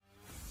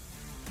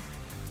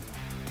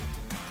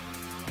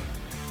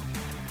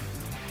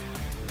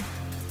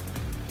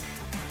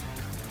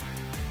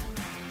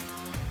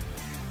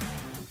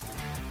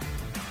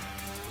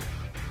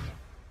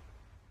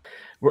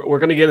We're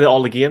going to get into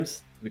all the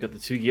games. We got the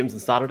 2 games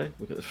on Saturday.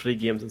 We got the 3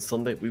 games on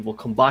Sunday. We will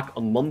come back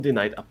on Monday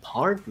night,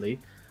 apparently,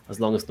 as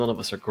long as none of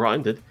us are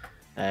grounded.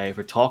 If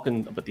we're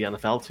talking about the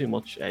NFL too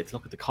much, to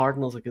look at the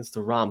Cardinals against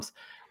the Rams.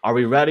 Are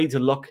we ready to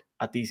look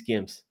at these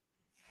games?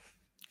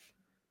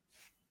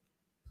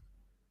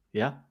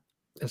 Yeah?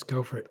 Let's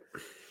go for it.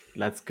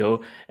 Let's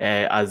go.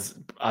 As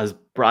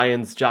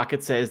Brian's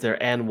jacket says, their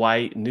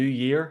NY New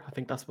Year. I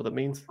think that's what it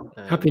means.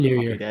 Happy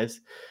New Year.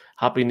 Days.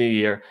 Happy New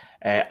Year.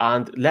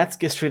 And let's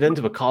get straight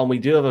into it, Colin. We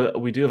do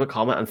have a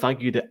comment, and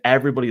thank you to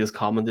everybody who's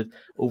commented.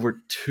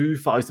 Over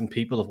 2,000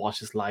 people have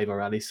watched this live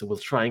already, so we'll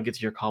try and get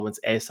to your comments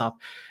ASAP.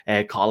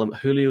 Colin,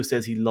 Julio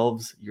says he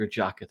loves your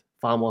jacket.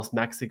 Vamos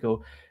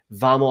Mexico.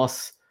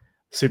 Vamos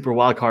Super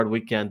Wildcard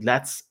Weekend.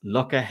 Let's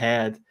look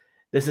ahead.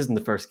 This isn't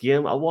the first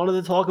game. I wanted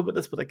to talk about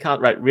this, but I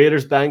can't. Right,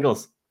 Raiders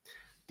Bengals.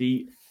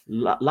 The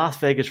Las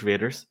Vegas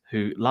Raiders,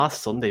 who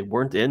last Sunday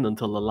weren't in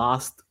until the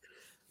last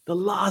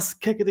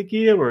kick of the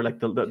game, or like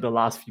the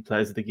last few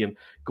plays of the game,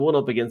 going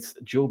up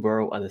against Joe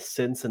Burrow and the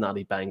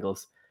Cincinnati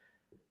Bengals.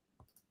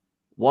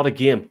 What a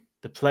game.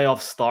 The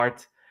playoffs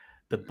start.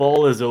 The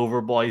ball is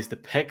over, boys. The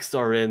picks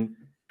are in.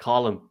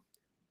 Colin,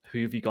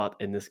 who have you got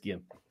in this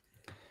game?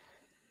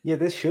 Yeah,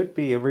 this should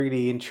be a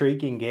really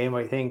intriguing game.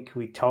 I think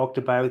we talked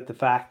about the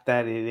fact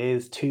that it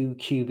is 2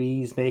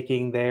 QBs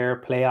making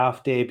their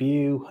playoff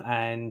debut,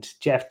 and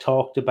Jeff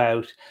talked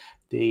about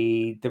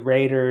the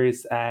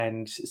Raiders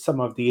and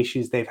some of the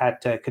issues they've had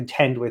to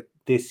contend with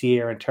this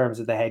year in terms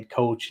of the head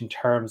coach, in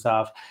terms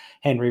of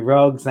Henry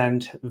Ruggs,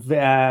 and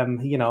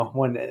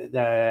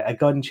a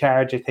gun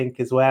charge, I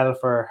think, as well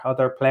for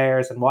other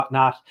players and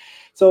whatnot.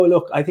 So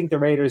look, I think the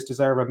Raiders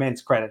deserve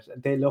immense credit.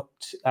 They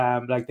looked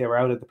like they were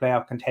out of the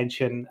playoff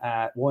contention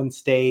at one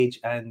stage,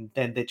 and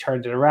then they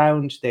turned it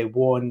around. They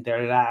won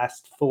their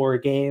last 4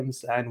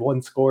 games and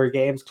 1-score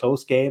games,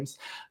 close games.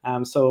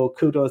 So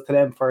kudos to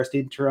them, first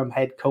interim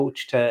head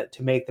coach to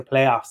make the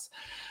playoffs.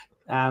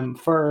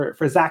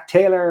 For Zach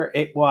Taylor,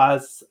 it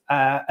was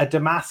a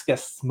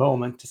Damascus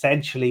moment,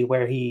 essentially,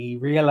 where he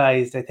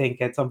realized, I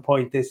think, at some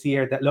point this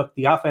year that, look,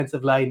 the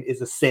offensive line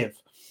is a sieve,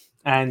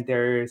 and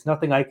there's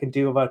nothing I can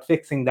do about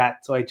fixing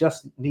that. So I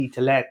just need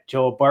to let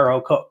Joe Burrow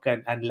cook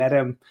and let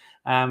him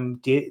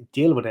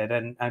deal with it.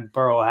 And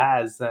Burrow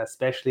has,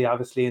 especially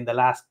obviously in the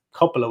last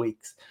couple of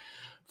weeks.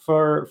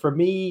 For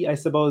me, I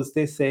suppose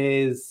this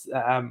is,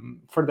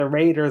 for the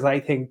Raiders, I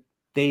think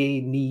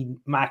they need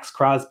Max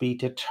Crosby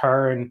to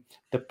turn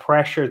the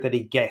pressure that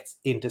he gets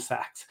into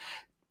sacks.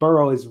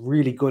 Burrow is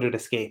really good at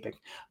escaping,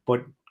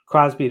 but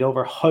Crosby had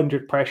over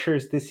 100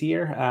 pressures this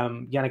year.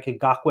 Yannick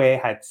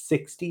Ngakoue had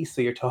 60, so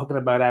you're talking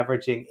about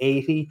averaging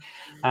 80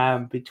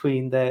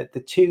 between the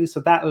two. So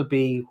that'll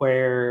be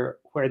where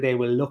they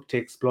will look to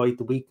exploit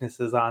the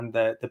weaknesses on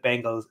the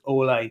Bengals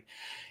O-line.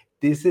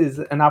 This is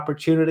an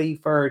opportunity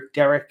for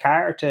Derek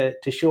Carr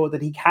to show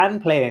that he can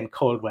play in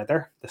cold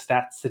weather. The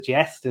stats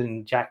suggest,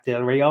 and Jack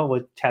Del Rio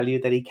would tell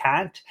you that he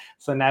can't.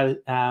 So now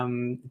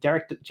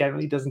Derek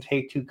generally doesn't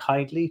take too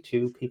kindly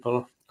to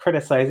people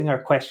criticizing or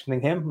questioning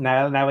him.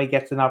 Now he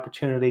gets an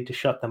opportunity to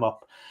shut them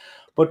up.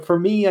 But for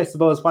me, I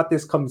suppose what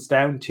this comes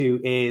down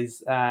to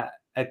is a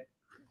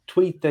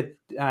tweet that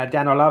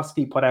Dan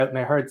Orlovsky put out, and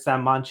I heard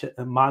Sam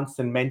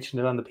Monson mention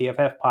it on the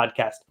PFF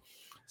podcast.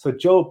 So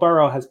Joe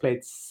Burrow has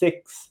played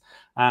 6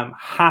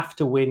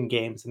 have-to-win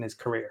games in his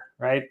career,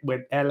 right?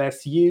 With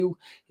LSU,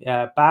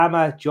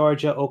 Bama,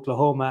 Georgia,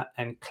 Oklahoma,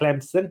 and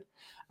Clemson.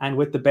 And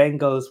with the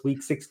Bengals,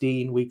 Week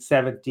 16, Week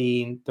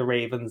 17, the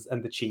Ravens,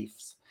 and the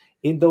Chiefs.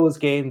 In those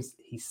games,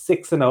 he's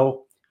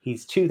 6-0.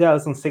 He's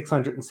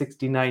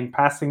 2,669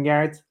 passing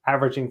yards,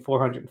 averaging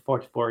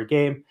 444 a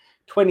game,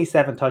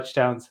 27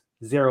 touchdowns,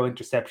 0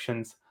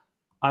 interceptions.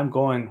 I'm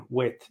going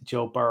with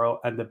Joe Burrow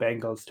and the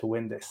Bengals to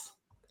win this.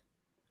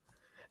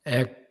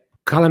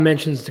 Colin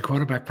mentions the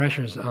quarterback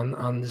pressures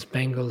on this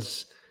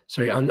Bengals.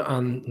 Sorry, on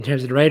in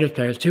terms of the Raiders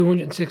players,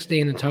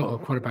 216 in total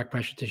quarterback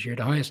pressure this year,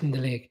 the highest in the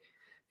league.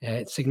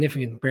 It's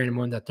significant, bearing in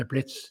mind that the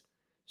blitz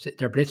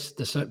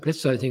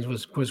side of things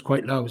was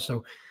quite low.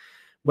 So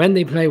when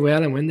they play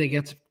well and when they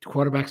get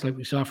quarterbacks like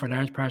we saw for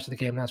large parts of the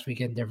game last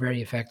weekend, they're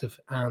very effective.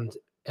 And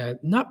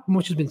not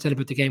much has been said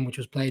about the game which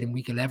was played in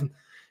Week 11,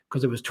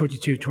 because it was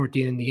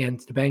 32-13 in the end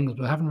to the Bengals.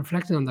 But having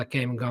reflected on that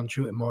game and gone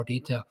through it in more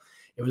detail,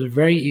 it was a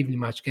very evenly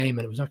matched game,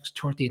 and it was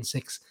actually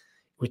 13-6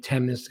 with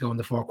 10 minutes to go in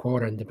the fourth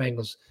quarter, and the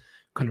Bengals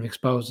kind of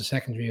exposed the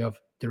secondary of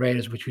the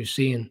Raiders, which we've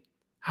seen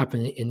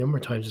happen a number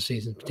of times this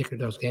season,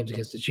 particularly those games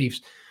against the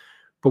Chiefs.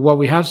 But what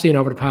we have seen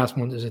over the past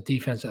month is a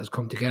defense that has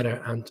come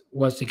together, and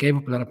whilst they gave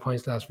up a lot of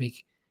points last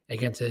week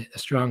against a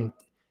strong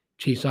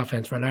Chiefs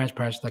offense for large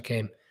parts of that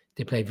game,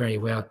 they played very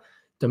well.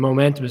 The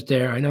momentum is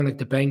there. I know like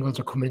the Bengals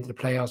are coming into the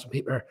playoffs and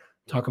people are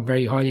talking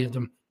very highly of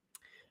them,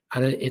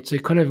 and it's a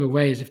kind of a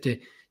way as if the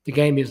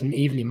game isn't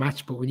evenly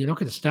matched. But when you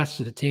look at the stats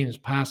of the teams,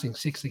 passing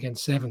 6th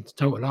against 7th,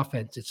 total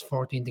offense, it's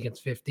 14th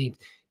against 15th,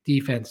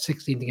 defense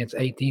 16th against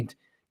 18th.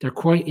 They're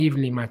quite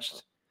evenly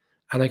matched.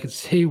 And I could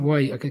see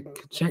why, I could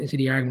certainly see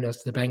the argument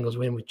as to the Bengals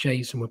win with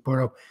Chase and with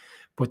Burrow.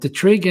 But the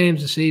 3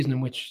 games this season in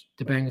which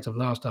the Bengals have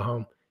lost at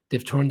home,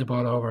 they've turned the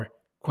ball over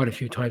quite a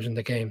few times in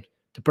the game.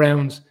 The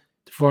Browns,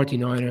 the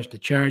 49ers, the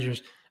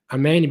Chargers,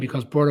 and mainly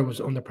because Burrow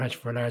was under pressure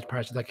for large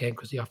parts of that game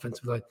because the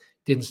offensive line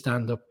didn't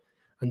stand up.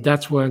 And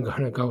that's why I'm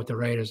going to go with the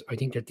Raiders. I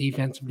think they're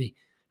defensively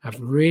have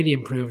really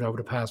improved over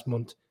the past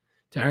month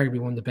to arguably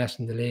one of the best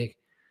in the league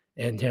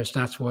in their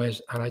stats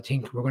wise. And I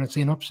think we're going to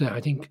see an upset.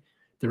 I think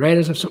the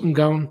Raiders have something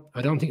going.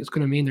 I don't think it's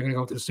going to mean they're going to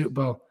go to the Super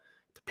Bowl.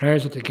 The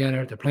players are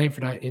together. They're playing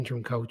for that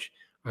interim coach.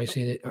 I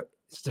see it.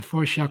 It's the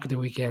first shock of the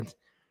weekend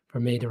for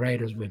me. The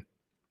Raiders win.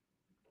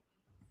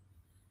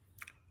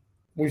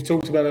 We've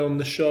talked about it on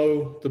the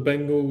show. The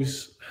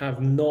Bengals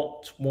have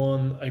not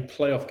won a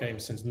playoff game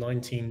since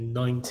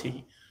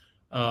 1990.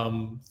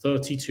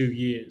 32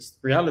 years.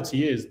 The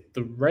reality is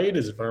the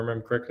Raiders, if I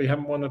remember correctly,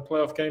 haven't won a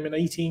playoff game in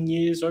 18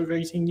 years, over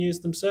 18 years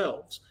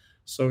themselves.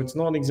 So it's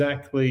not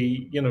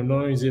exactly, not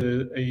only is it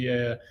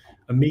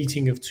a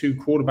meeting of two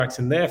quarterbacks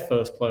in their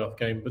first playoff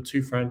game, but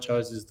two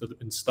franchises that have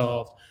been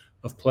starved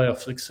of playoff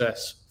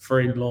success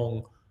for a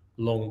long,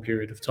 long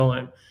period of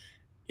time.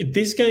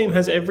 This game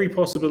has every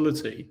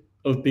possibility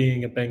of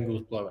being a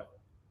Bengals blowout.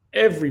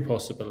 Every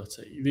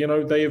possibility.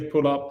 They have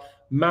put up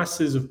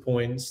masses of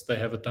points. They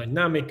have a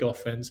dynamic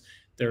offense.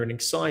 They're an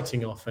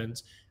exciting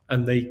offense.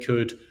 And they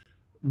could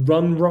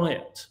run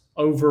riot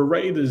over a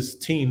Raiders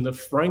team that,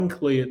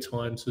 frankly, at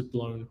times has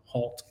blown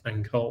hot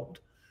and cold.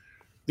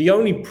 The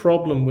only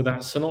problem with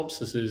that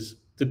synopsis is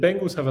the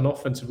Bengals have an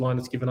offensive line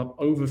that's given up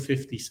over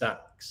 50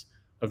 sacks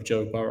of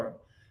Joe Burrow.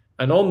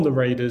 And on the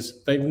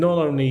Raiders, they not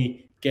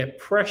only get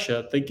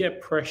pressure, they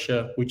get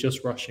pressure with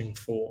just rushing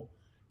 4,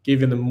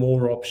 giving them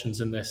more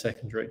options in their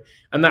secondary.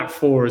 And that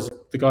 4, as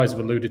the guys have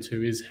alluded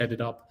to, is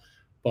headed up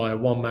by a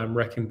one-man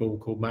wrecking ball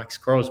called Max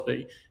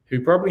Crosby,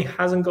 who probably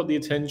hasn't got the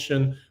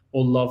attention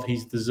or love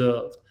he's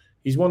deserved.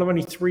 He's one of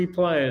only 3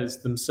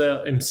 players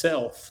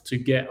himself to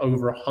get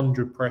over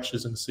 100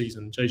 pressures in a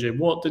season. J.J.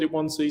 Watt did it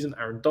one season,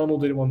 Aaron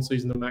Donald did it one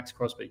season, and Max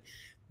Crosby.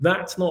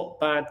 That's not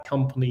bad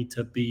company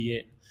to be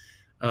in.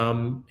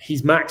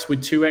 He's maxed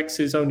with 2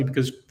 X's only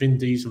because Vin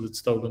Diesel had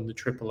stolen the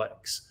triple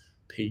X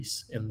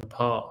piece in the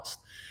past.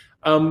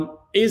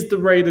 Is the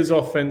Raiders'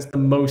 offense the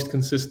most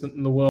consistent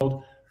in the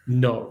world?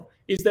 No.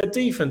 Is their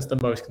defense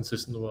the most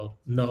consistent in the world?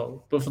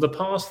 No. But for the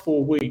past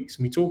 4 weeks,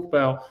 when we talk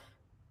about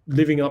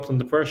living up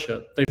under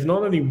pressure, they've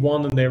not only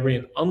won and they're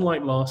in,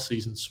 unlike last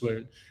season's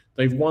swoon,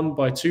 they've won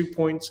by 2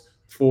 points,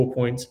 4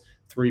 points,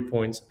 3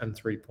 points, and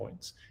 3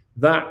 points.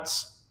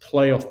 That's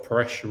playoff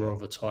pressure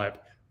of a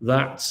type.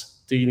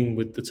 That's dealing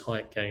with the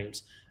tight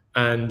games.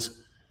 And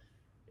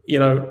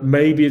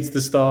maybe it's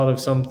the start of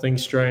something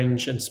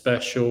strange and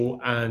special,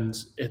 and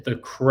the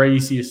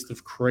craziest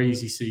of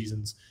crazy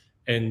seasons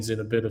ends in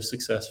a bit of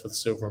success for the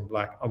silver and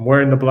black. I'm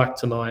wearing the black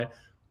tonight.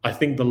 I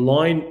think the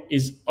line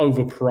is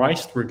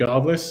overpriced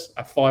regardless.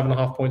 At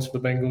 5.5 points for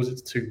the Bengals,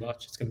 it's too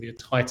much. It's going to be a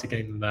tighter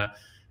game than that.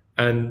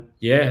 And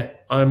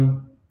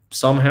I'm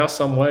somehow,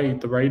 some way,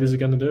 the Raiders are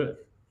going to do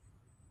it.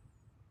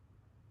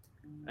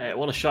 I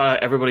want to shout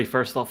out everybody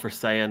first off for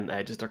saying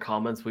just their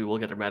comments. We will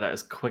get them read out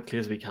as quickly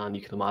as we can.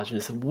 You can imagine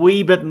it's a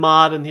wee bit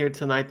mad in here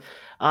tonight.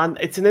 And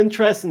it's an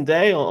interesting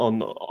day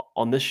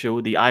on this show.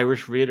 The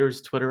Irish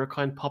Raiders Twitter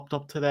account popped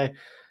up today.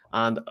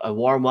 And a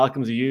warm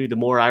welcome to you. The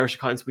more Irish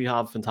accounts we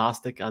have,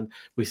 fantastic. And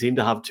we seem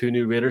to have 2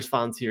 new Raiders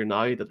fans here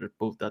now that are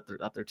both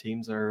that their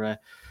teams are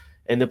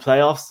in the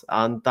playoffs.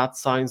 And that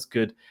sounds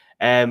good.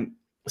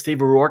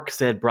 Steve O'Rourke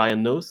said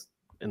Brian knows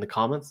in the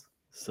comments.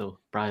 So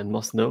Brian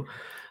must know.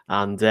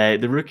 And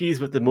the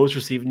rookies with the most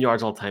receiving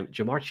yards all time,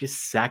 Ja'Marr Chase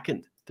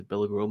second to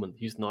Bill Roman,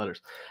 Houston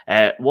Oilers.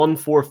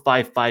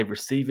 1,455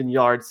 receiving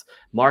yards.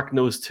 Mark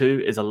knows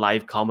too is a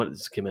live comment that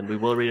just came in. We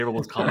will read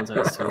everyone's comments out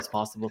as soon as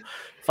possible.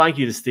 Thank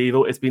you to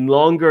Steve-O. It's been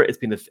longer. It's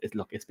been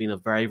a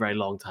very, very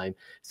long time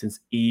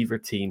since either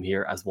team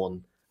here has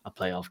won a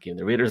playoff game.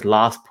 The Raiders'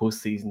 last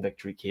postseason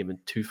victory came in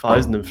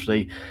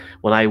 2003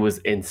 when I was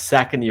in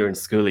second year in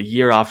school, a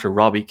year after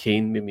Robbie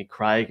Keane made me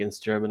cry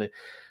against Germany.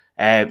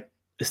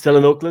 Still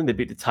in Oakland, they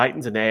beat the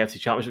Titans in the AFC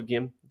Championship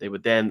game. They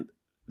would then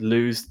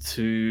lose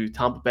to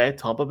Tampa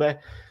Bay,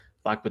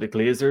 back with the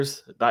Glazers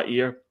that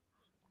year.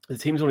 The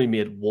team's only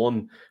made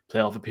 1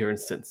 playoff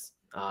appearance since.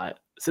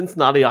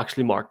 Cincinnati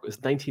actually, Mark, was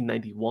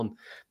 1991.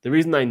 The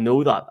reason I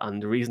know that, and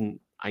the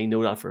reason I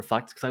know that for a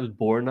fact, is because I was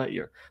born that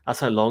year. That's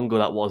how long ago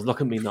that was.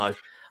 Look at me now.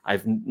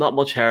 I've not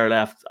much hair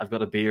left. I've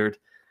got a beard.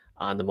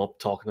 And I'm up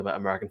talking about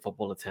American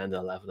football at 10 to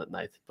 11 at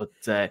night. But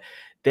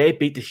they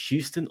beat the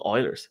Houston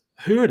Oilers.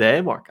 Who are they,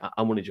 Mark?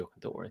 I'm only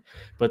joking, don't worry.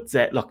 But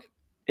look,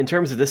 in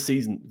terms of this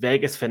season,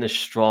 Vegas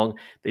finished strong.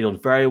 They done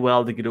very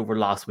well to get over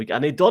last week.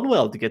 And they done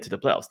well to get to the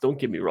playoffs, don't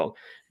get me wrong.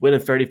 Winning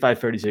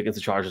 35-32 against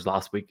the Chargers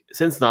last week.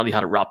 Cincinnati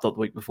had it wrapped up the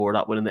week before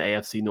that, winning the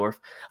AFC North.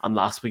 And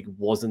last week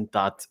wasn't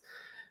that...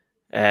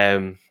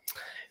 it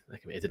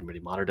didn't really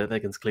matter, did it,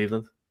 against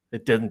Cleveland?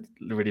 It didn't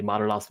really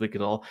matter last week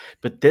at all.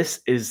 But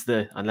this is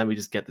and let me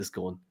just get this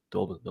going.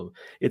 No,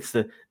 it's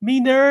the me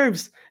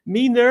nerves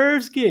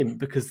game.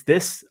 Because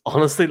this,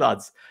 honestly,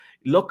 lads,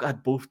 look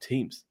at both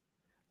teams.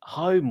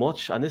 How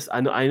much, and this,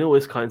 I know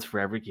this counts for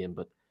every game,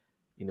 but,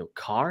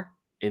 Carr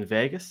in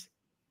Vegas,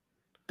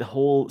 the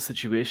whole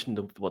situation,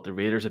 what the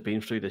Raiders have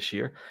been through this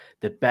year,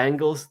 the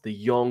Bengals, the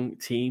young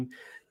team,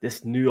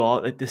 this new,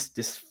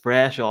 this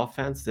fresh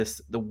offense,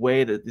 the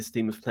way that this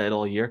team has played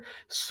all year,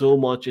 so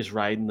much is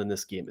riding in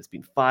this game. It's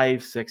been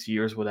 5-6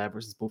 years, whatever,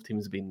 since both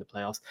teams have been in the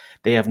playoffs.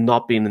 They have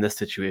not been in this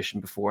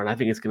situation before, and I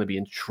think it's going to be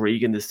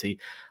intriguing to see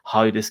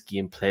how this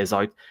game plays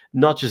out,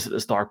 not just at the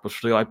start, but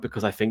throughout,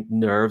 because I think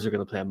nerves are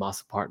going to play a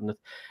massive part in it.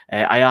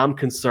 I am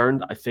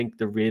concerned. I think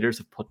the Raiders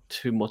have put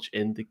too much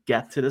in to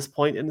get to this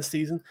point in the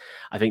season.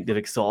 I think they've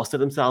exhausted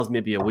themselves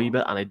maybe a wee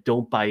bit, and I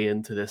don't buy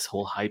into this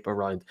whole hype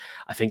around.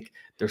 I think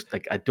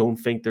I don't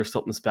think there's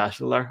something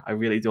special there. I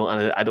really don't.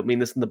 And I don't mean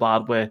this in the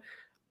bad way,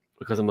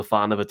 because I'm a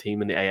fan of a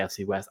team in the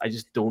AFC West. I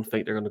just don't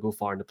think they're going to go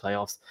far in the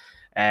playoffs.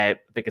 I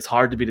think it's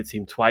hard to beat a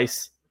team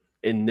twice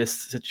in this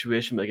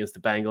situation against the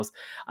Bengals.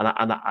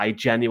 And I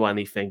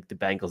genuinely think the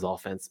Bengals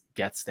offense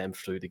gets them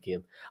through the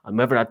game. And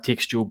whether that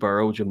takes Joe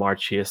Burrow, Jamar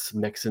Chase,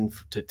 Mixon,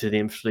 to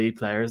name 3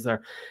 players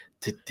there,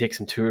 to take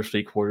some 2 or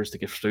 3 quarters to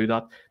get through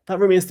that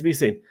remains to be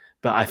seen.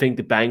 But I think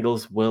the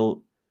Bengals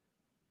will,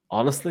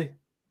 honestly,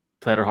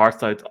 play their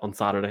hearts out on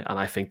Saturday, and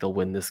I think they'll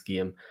win this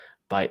game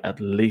by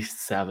at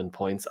least 7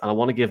 points. And I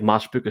want to give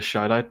Matchbook a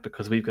shout out,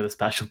 because we've got a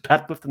special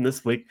bet with them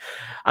this week.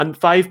 And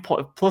plus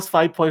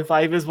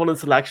 5.5 is one of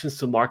the selections.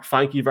 So Mark,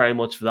 thank you very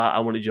much for that.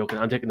 I'm only joking.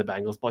 I'm taking the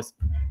Bengals, boys.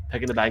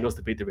 Picking the Bengals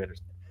to beat the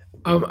Raiders.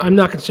 I'm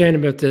not concerned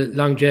about the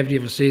longevity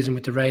of a season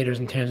with the Raiders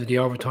in terms of the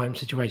overtime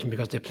situation,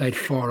 because they played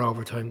 4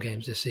 overtime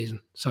games this season.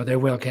 So they're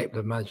well capable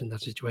of managing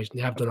that situation.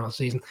 They have done all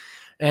season.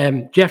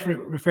 Jeff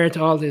referred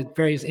to all the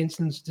various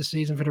incidents this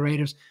season for the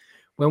Raiders.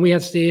 When we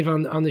had Steve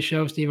on the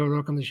show, Steve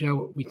O'Rourke on the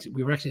show,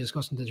 we were actually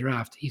discussing the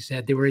draft. He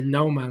said they were in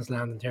no man's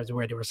land in terms of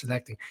where they were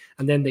selecting.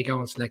 And then they go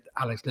and select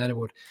Alex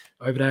Leatherwood.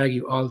 I would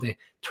argue all the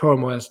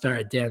turmoil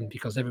started then,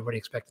 because everybody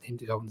expected him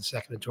to go in the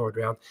 2nd and 3rd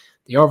round.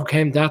 They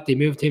overcame that. They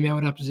moved him out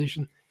of that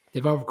position.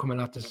 They've overcome a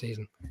lot this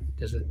season.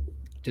 There's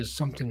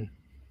something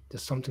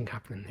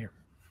happening here.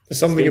 There's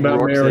something Steve about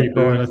O'Rourke Mary, said,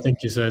 Brian, I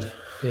think you said.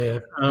 Yeah.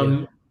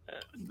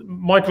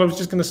 Michael, I was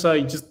just going to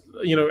say,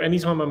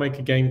 anytime I make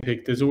a game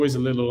pick, there's always a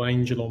little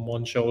angel on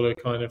one shoulder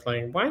kind of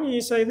saying, why didn't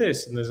you say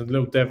this? And there's a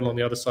little devil on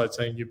the other side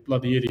saying, you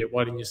bloody idiot,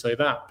 why didn't you say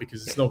that?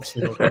 Because it's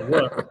obviously not going to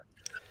work.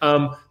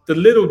 The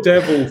little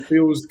devil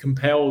feels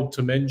compelled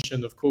to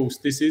mention, of course,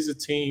 this is a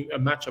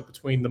matchup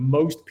between the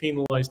most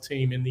penalized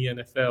team in the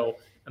NFL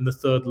and the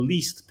 3rd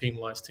least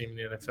penalized team in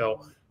the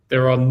NFL.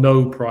 There are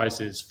no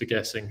prizes for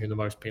guessing who the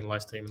most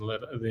penalized team in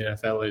the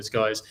NFL is,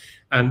 guys.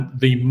 And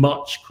the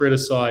much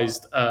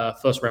criticized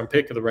 1st-round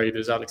pick of the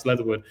Raiders, Alex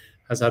Leatherwood,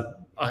 has had,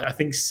 I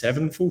think,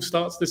 7 full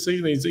starts this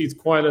season. He's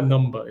quite a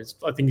number.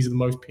 I think he's the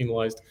most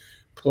penalized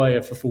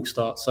player for full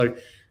starts. So,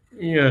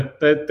 yeah,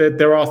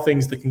 there are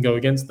things that can go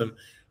against them.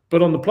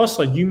 But on the plus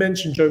side, you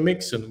mentioned Joe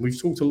Mixon.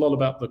 We've talked a lot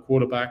about the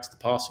quarterbacks, the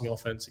passing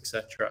offense,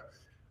 etc.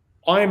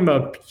 I'm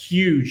a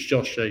huge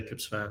Josh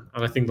Jacobs fan,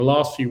 and I think the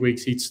last few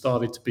weeks he'd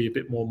started to be a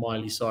bit more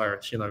Miley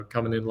Cyrus,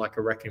 coming in like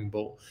a wrecking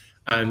ball.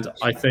 And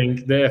I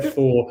think,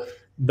 therefore,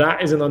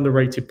 that is an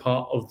underrated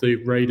part of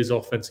the Raiders'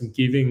 offense and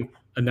giving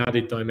an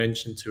added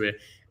dimension to it.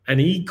 And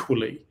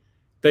equally,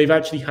 they've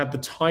actually had the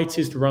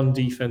tightest run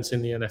defense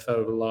in the NFL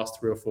over the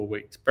last 3 or 4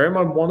 weeks. Bear in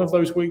mind, one of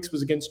those weeks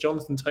was against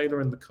Jonathan Taylor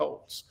and the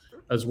Colts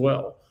as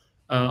well,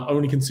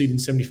 only conceding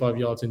 75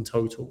 yards in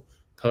total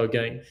per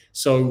game.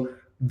 So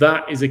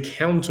that is a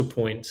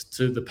counterpoint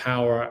to the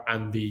power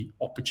and the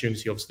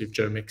opportunity, obviously, of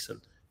Joe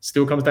Mixon.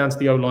 Still comes down to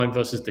the O-line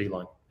versus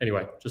D-line.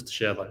 Anyway, just to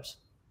share those.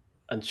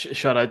 And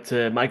shout out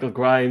to Michael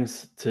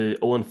Grimes, to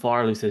Owen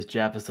Farrell, who says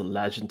Jeff is a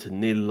legend, to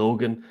Neil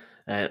Logan,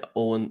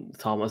 Owen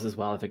Thomas as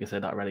well, I think I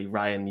said that already,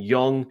 Ryan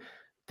Young,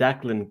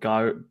 Declan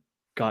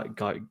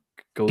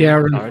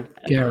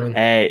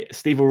Garen.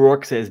 Steve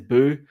O'Rourke says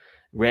boo.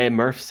 Ray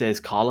Murph says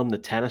Colin, the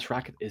tennis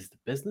racket is the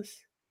business.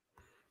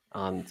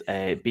 And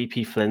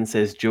BP Flynn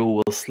says Joe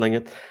will sling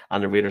it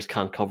and the Raiders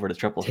can't cover the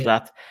triple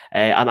threat.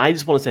 And I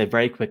just want to say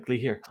very quickly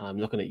here, I'm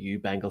looking at you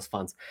Bengals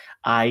fans,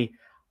 I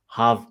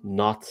have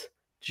not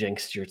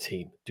jinxed your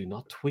team. Do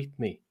not tweet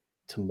me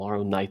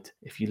tomorrow night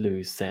if you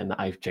lose saying that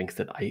I've jinxed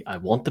it. I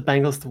want the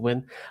Bengals to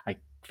win. I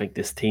think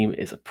this team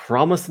is a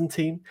promising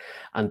team.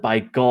 And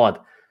by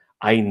God,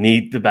 I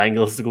need the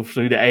Bengals to go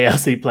through the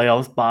AFC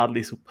playoffs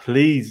badly. So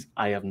please,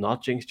 I have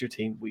not jinxed your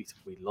team. We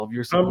love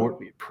your support.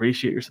 We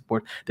appreciate your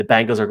support. The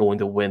Bengals are going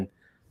to win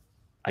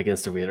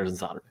against the Raiders on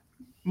Saturday.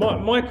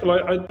 Michael,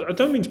 I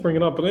don't mean to bring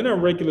it up, but in our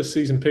regular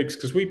season picks,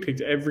 because we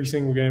picked every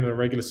single game in the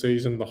regular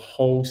season, the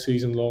whole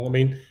season long. I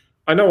mean,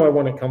 I know I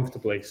won it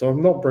comfortably, so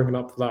I'm not bringing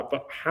up for that.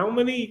 But how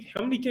many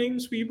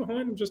games were you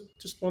behind? I'm just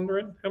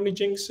wondering, how many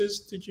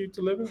jinxes did you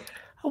deliver?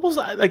 I was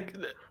like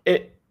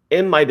it.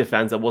 In my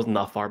defense, I wasn't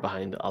that far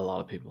behind a lot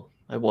of people.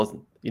 I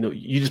wasn't.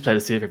 You just play the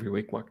safe every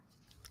week, Mark.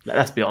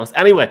 Let's be honest.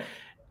 Anyway,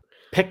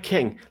 pick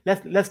King.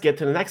 Let's get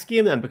to the next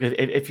game then, because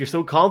if you're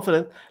so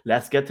confident,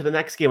 let's get to the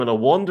next game. And I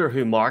wonder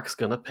who Mark's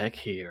going to pick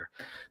here.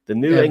 The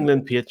New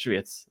England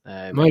Patriots.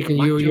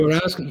 Michael, you were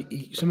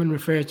asking, someone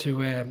referred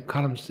to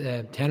Column's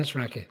tennis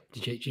racket.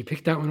 Did you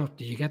pick that one up?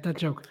 Did you get that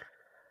joke?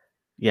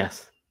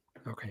 Yes.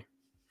 Okay.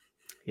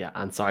 Yeah,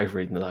 and sorry for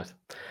reading it out.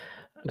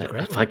 It's a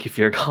great one. Thank you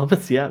for your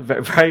comments. Yeah,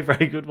 very, very,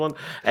 very good one.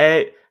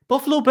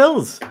 Buffalo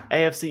Bills,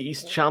 AFC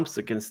East champs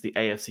against the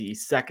AFC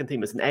East second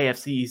team. It's an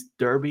AFC East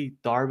derby,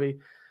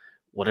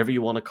 whatever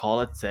you want to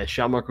call it.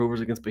 Shamrock Rovers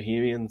against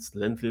Bohemians,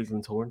 Linfield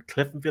against Horn,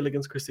 Cliftonfield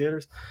against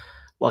Crusaders.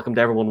 Welcome to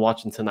everyone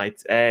watching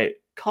tonight.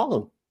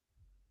 Colin,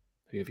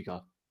 who have you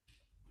got?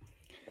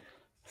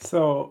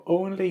 So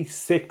only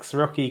 6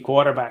 rookie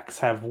quarterbacks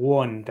have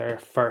won their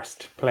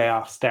first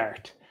playoff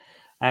start.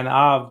 And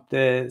of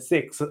the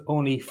 6,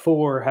 only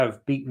 4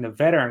 have beaten a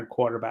veteran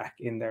quarterback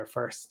in their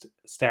first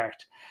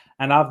start.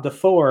 And of the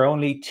 4,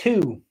 only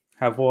 2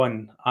 have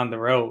won on the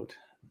road.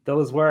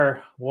 Those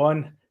were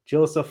 1,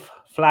 Joseph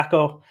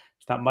Flacco.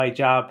 It's not my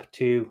job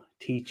to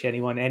teach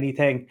anyone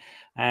anything.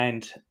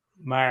 And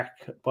Mark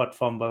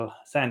Buttfumble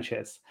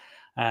Sanchez.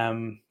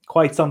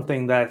 Quite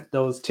something that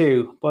those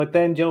 2. But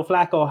then Joe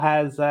Flacco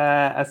has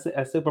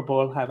a Super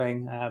Bowl,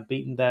 having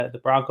beaten the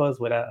Broncos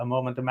with a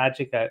moment of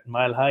magic at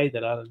Mile High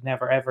that I'll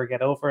never ever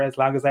get over as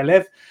long as I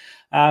live.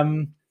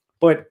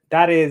 But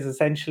that is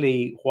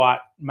essentially what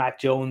Matt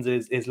Jones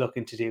is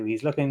looking to do.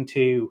 He's looking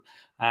to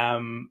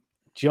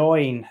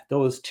join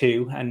those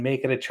 2 and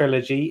make it a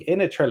trilogy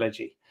in a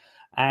trilogy.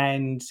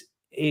 And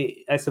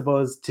I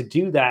suppose to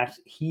do that,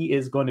 he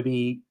is going to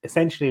be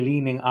essentially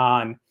leaning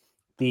on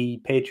the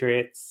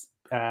Patriots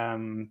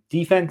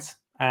defense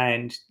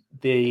and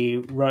the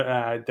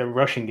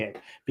rushing game,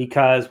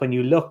 because when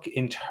you look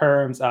in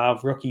terms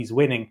of rookies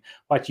winning,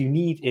 what you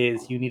need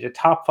is a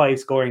top 5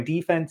 scoring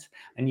defense,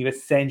 and you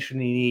essentially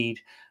need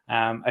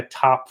a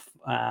top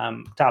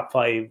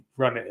 5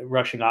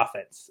 rushing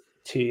offense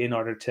in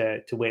order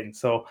to win.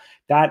 So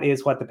that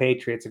is what the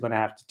Patriots are going to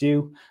have to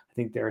do. I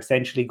think they're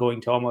essentially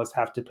going to almost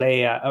have to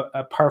play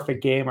a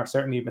perfect game, or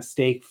certainly a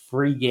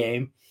mistake-free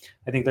game.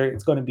 I think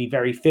it's going to be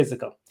very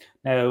physical.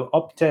 Now,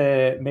 up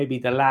to maybe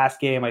the last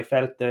game, I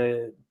felt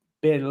the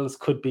Bills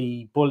could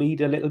be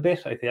bullied a little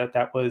bit. I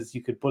thought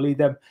you could bully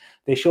them.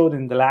 They showed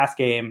in the last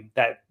game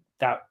that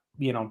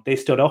they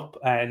stood up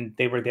and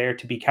they were there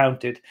to be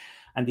counted.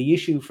 And the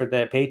issue for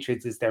the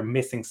Patriots is they're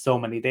missing so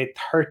many. They had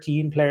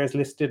 13 players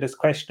listed as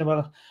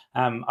questionable.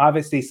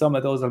 Obviously, some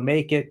of those will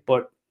make it,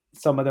 but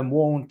some of them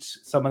won't.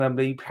 Some of them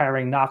will be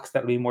carrying knocks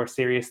that will be more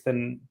serious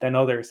than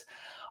others.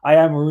 I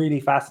am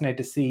really fascinated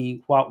to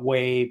see what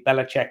way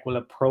Belichick will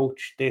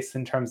approach this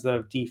in terms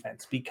of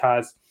defense,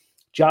 because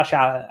Josh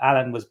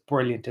Allen was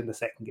brilliant in the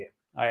second game.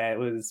 It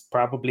was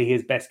probably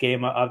his best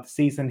game of the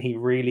season. He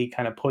really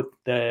kind of put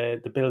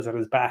the Bills on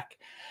his back.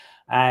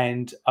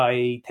 And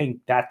I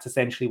think that's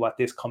essentially what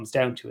this comes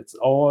down to. It's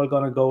all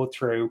going to go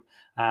through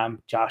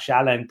Josh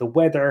Allen. The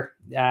weather,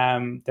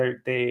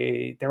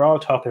 they're all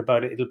talking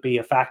about it. It'll be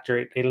a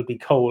factor. It'll be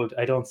cold.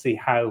 I don't see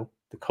how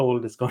the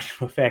cold is going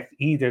to affect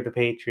either the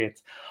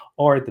Patriots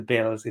or the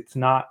Bills. It's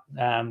not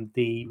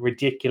the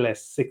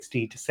ridiculous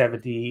 60 to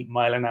 70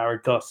 mile an hour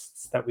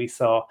gusts that we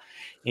saw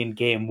in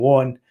game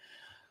 1.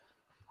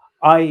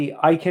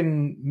 I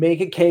can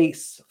make a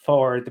case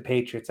for the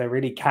Patriots. I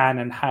really can,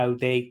 and how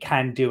they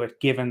can do it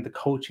given the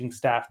coaching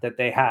staff that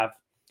they have.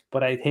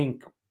 But I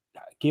think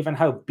given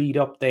how beat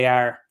up they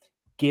are,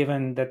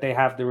 given that they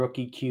have the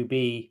rookie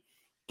QB,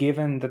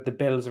 given that the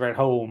Bills are at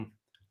home,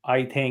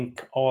 I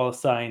think all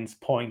signs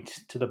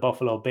point to the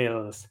Buffalo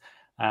Bills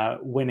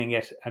winning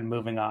it and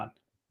moving on.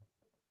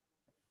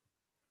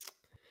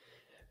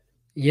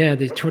 Yeah,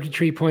 the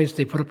 33 points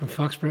they put up in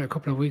Foxborough a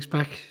couple of weeks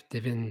back.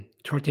 They've been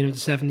 13 of the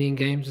 17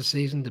 games this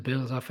season. The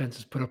Bills' offense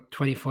has put up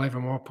 25 or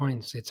more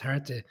points. It's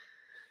hard to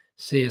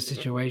see a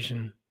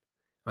situation,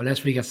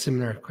 unless we get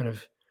similar kind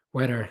of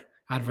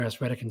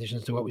adverse weather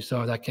conditions to what we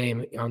saw that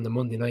game on the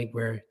Monday night,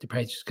 where the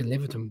Patriots can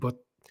live with them. But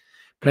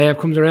playoff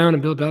comes around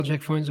and Bill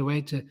Belichick finds a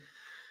way to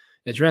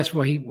address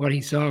what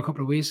he saw a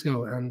couple of weeks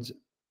ago. And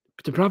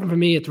the problem for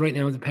me is right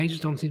now, the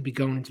Patriots don't seem to be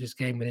going into this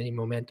game with any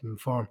momentum and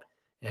form.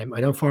 I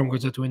know form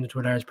goes out the window to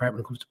a large part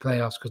when it comes to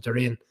playoffs, because they're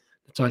in.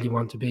 That's all you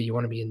want to be. You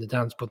want to be in the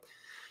dance. But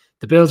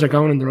the Bills are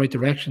going in the right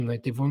direction.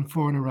 Like, they've won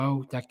 4 in a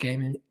row. That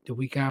game in the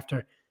week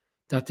after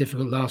that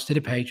difficult loss to the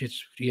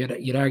Patriots,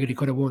 you'd argue they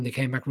could have won. They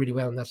came back really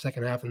well in that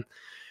second half. And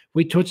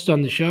we touched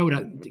on the show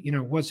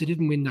that, once they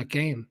didn't win that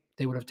game,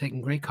 they would have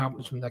taken great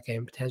confidence from that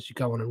game, potentially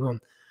go on a run,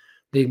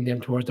 leading them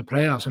towards the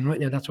playoffs. And right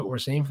now, that's what we're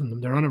seeing from them.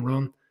 They're on a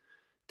run.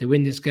 They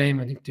win this game.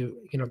 I think,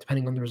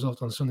 depending on the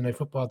result on Sunday Night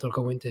Football, they'll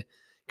go into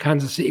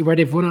Kansas City, where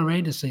they've won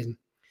already this season.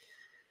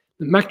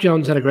 Mac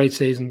Jones had a great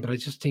season, but I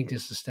just think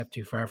this is a step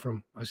too far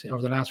from him.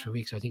 Over the last few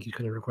weeks, I think he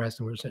could have regressed,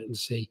 and we're starting to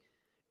see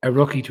a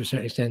rookie to a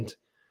certain extent,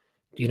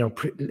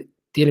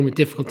 dealing with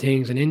difficult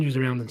things and injuries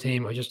around the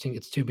team. I just think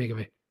it's too big of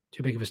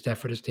a step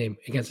for this team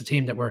against a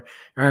team that were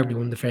arguably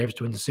one of the favorites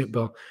to win the Super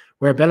Bowl,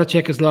 where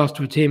Belichick has lost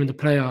to a team in the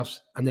playoffs,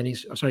 and then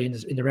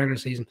in the regular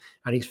season,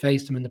 and he's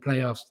faced them in the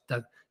playoffs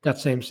that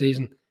same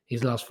season.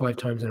 He's lost 5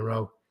 times in a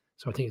row.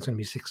 So I think it's going to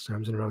be 6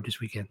 times in a row this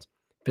weekend.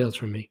 Bills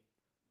from me.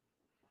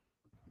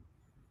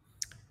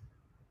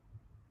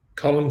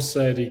 Colin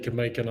said he could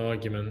make an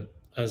argument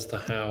as to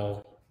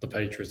how the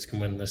Patriots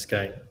can win this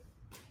game.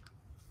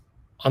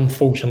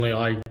 Unfortunately,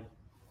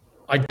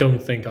 I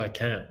don't think I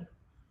can.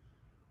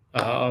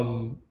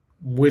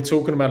 We're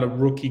talking about a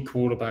rookie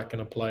quarterback in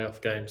a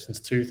playoff game. Since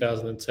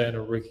 2010,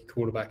 a rookie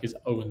quarterback is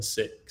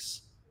 0-6,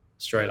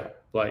 straight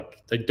up.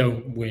 Like, they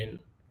don't win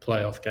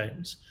playoff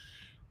games.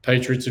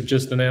 Patriots have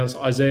just announced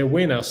Isaiah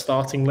Wynn, our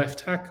starting left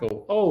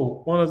tackle.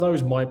 Oh, one of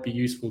those might be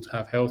useful to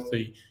have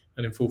healthy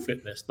and in full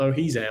fitness. No,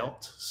 he's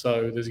out,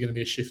 so there's going to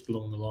be a shift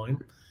along the line.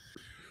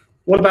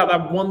 What about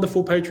that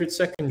wonderful Patriots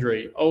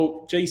secondary?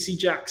 Oh, J.C.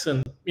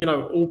 Jackson,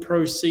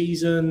 all-pro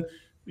season,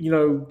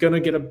 going to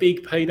get a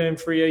big payday in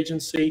free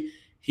agency.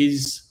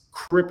 His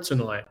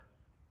kryptonite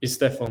is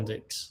Stephon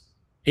Diggs.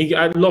 He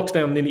locks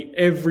down nearly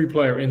every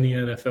player in the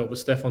NFL, but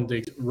Stephon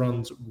Diggs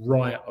runs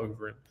right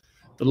over him.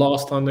 The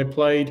last time they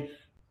played,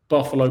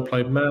 Buffalo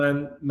played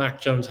man.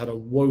 Mac Jones had a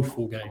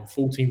woeful game,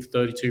 14 for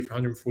 32 for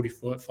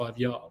 145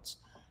 yards.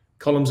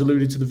 Collins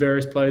alluded to the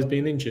various players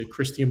being injured.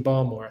 Christian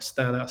Barmore, a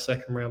standout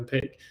second-round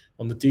pick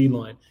on the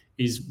D-line,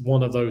 is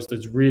one of those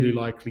that's really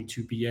likely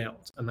to be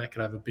out, and that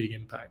could have a big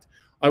impact.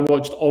 I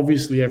watched,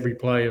 obviously, every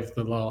play of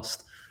the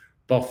last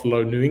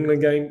Buffalo-New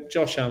England game.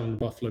 Josh Allen and the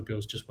Buffalo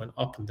Bills just went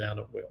up and down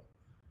at will.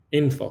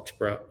 In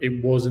Foxborough,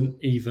 it wasn't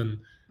even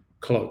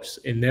close.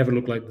 It never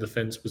looked like the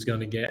defense was going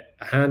to get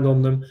a hand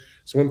on them.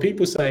 So when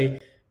people say,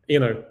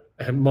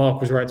 Mark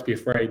was right to be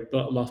afraid,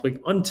 but last week,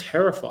 I'm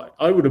terrified.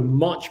 I would have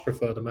much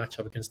preferred a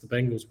matchup against the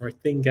Bengals, where I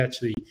think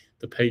actually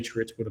the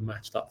Patriots would have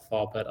matched up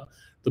far better.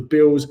 The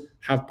Bills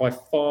have by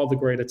far the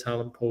greater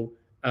talent pool,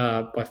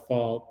 by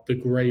far the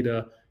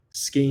greater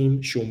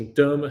scheme. Sean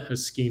McDermott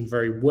has schemed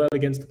very well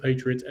against the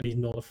Patriots, and he's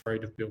not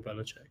afraid of Bill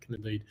Belichick, and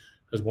indeed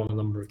has won a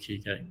number of key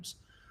games.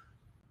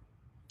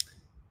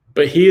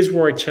 But here's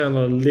where I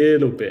channel a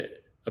little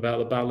bit about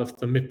the Battle of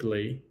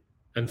Thermopylae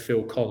and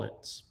Phil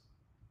Collins.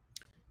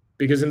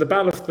 Because in the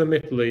Battle of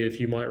Thermopylae, if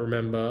you might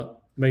remember,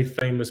 made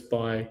famous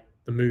by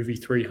the movie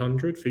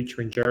 300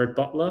 featuring Jared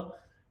Butler,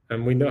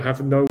 and we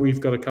know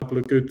we've got a couple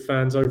of good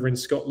fans over in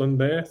Scotland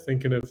there,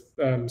 thinking of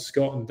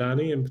Scott and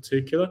Danny in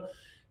particular.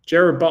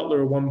 Jared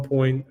Butler at one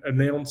point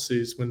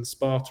announces when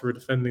Sparta are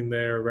defending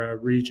their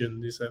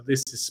region, this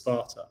is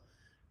Sparta.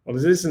 Well,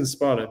 this isn't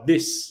Sparta.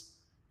 This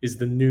is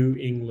the New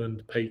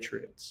England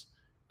Patriots.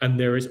 And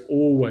there is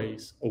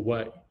always a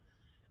way.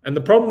 And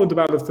the problem with the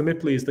Battle of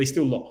Thermopylae is they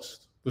still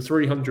lost. The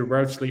 300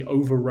 were actually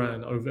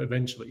overran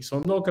eventually. So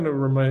I'm not going to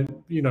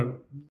remain,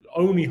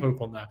 only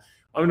hope on that.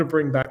 I'm going to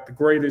bring back the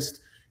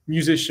greatest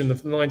musician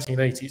of the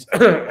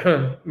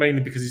 1980s,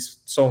 mainly because his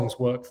songs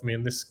work for me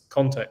in this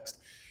context.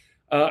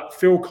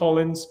 Phil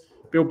Collins.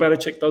 Bill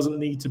Belichick doesn't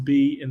need to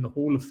be in the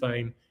Hall of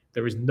Fame.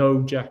 There is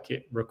no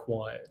jacket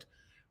required.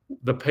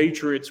 The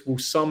Patriots will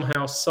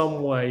somehow,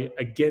 some way,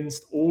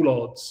 against all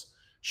odds,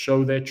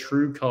 show their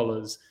true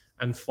colors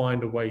and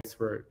find a way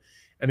through.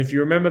 And if you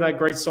remember that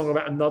great song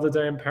about Another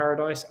Day in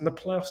Paradise, and the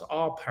playoffs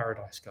are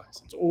paradise,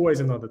 guys. It's always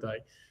another day.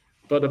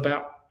 But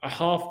about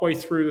halfway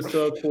through the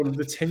third quarter,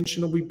 the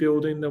tension will be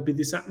building. There'll be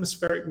this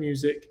atmospheric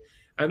music.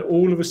 And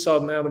all of a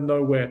sudden, out of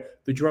nowhere,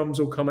 the drums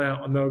will come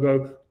out and they'll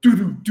go,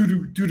 doo-doo,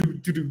 doo-doo, doo-doo,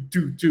 doo-doo,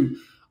 doo-doo.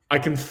 I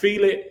can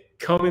feel it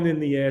coming in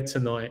the air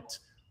tonight.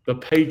 The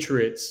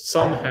Patriots,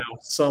 somehow,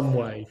 some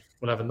way,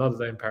 will have another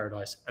day in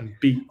paradise and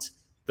beat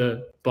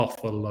the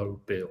Buffalo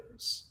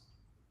Bills.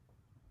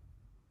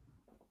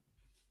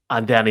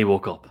 And then he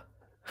woke up.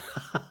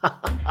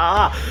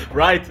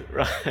 Right.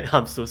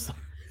 I'm so sorry.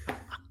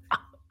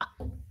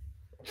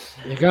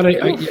 You gotta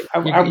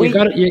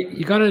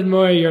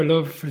admire your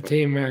love for the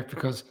team, Mark,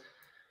 because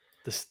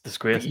this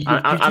great.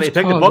 And he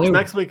picked the Bucks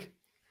next week.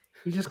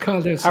 You just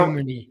called out so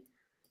many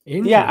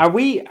injuries. Yeah, are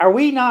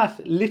we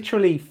not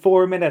literally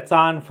 4 minutes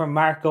on from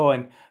Mark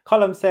going?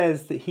 Colm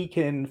says that he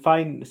can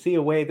see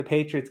a way the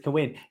Patriots can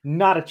win.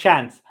 Not a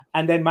chance.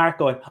 And then Mark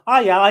going, oh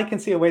yeah, I can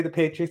see a way the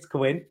Patriots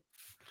can win.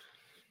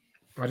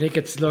 I think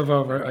it's love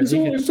over.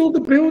 It's all the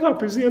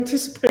build-up. It's the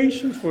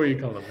anticipation for you,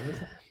 Colm.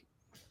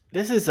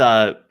 This is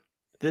a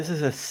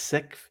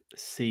 6th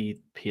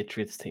seed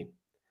Patriots team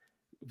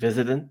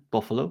visiting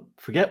Buffalo.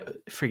 Forget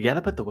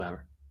about the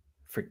weather.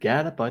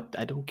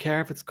 I don't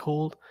care if it's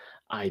cold.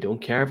 I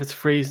don't care if it's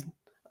freezing.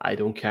 I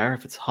don't care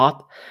if it's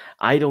hot.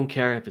 I don't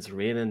care if it's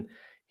raining.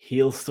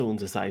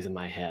 Hailstones the size of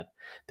my head.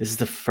 This is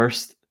the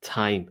first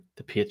time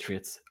the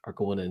Patriots are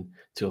going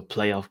into a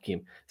playoff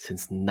game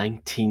since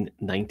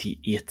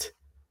 1998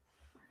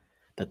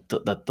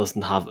 that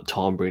doesn't have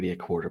Tom Brady at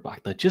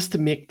quarterback. Now, just to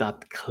make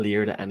that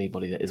clear to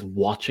anybody that is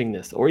watching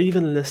this or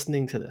even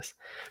listening to this,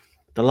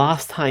 the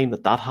last time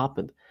that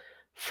happened,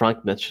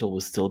 Frank Mitchell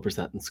was still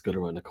presenting School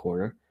Around the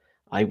Corner.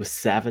 I was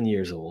 7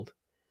 years old.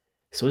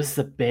 So this is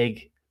a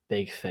big,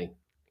 big thing.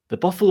 The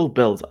Buffalo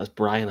Bills, as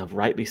Brian have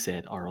rightly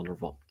said, are on a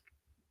run.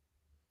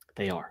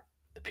 They are.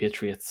 The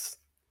Patriots,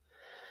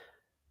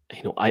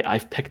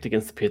 I've picked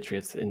against the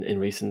Patriots in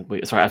recent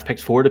weeks. Sorry, I've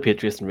picked for the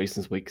Patriots in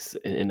recent weeks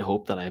in the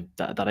hope that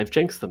I've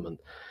jinxed them,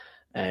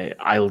 and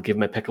I'll give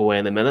my pick away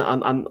in a minute,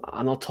 and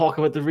I'll talk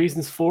about the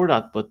reasons for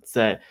that. But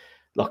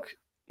look,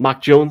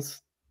 Mac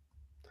Jones,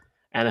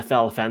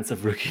 NFL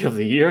Offensive Rookie of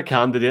the Year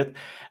candidate,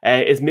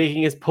 is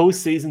making his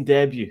postseason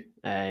debut.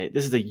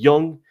 This is a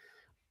young,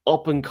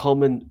 up and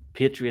coming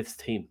Patriots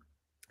team.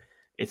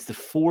 It's the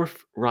 4th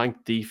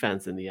ranked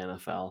defense in the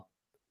NFL.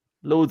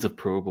 Loads of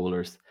Pro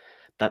Bowlers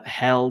that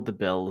held the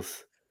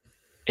Bills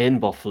in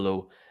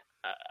Buffalo,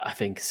 I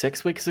think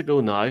 6 weeks ago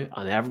now,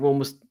 and everyone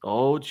was,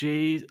 oh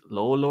geez,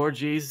 Lord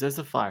Jesus, there's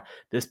a fire.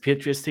 This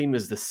Patriots team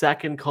is the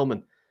second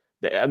coming.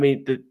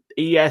 The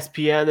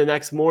ESPN the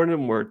next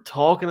morning were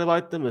talking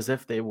about them as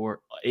if they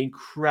were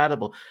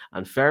incredible,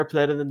 and fair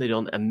play to them. They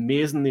done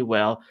amazingly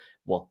well.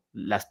 Well,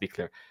 let's be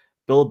clear.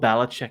 Bill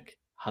Belichick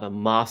had a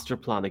master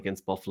plan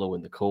against Buffalo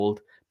in the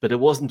cold, but it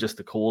wasn't just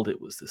the cold, it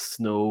was the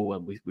snow,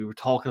 and we were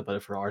talking about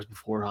it for hours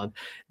beforehand.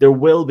 There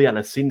will be, and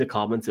I've seen the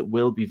comments, it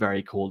will be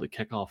very cold at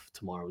kickoff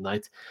tomorrow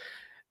night.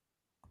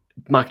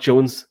 Mac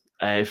Jones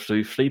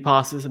threw 3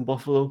 passes in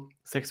Buffalo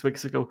 6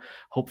 weeks ago.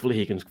 Hopefully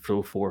he can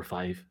throw 4 or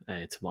 5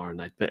 tomorrow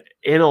night. But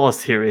in all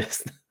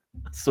seriousness,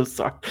 so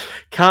sorry.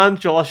 Can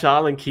Josh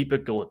Allen keep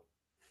it going?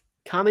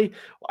 Can he?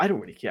 I don't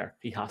really care.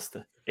 He has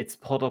to. It's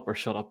put up or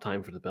shut up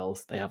time for the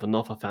Bills. They have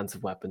enough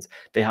offensive weapons.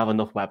 They have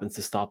enough weapons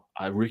to stop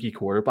a rookie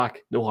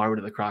quarterback. No harm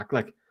to the crack.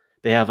 Like,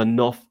 they have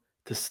enough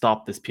to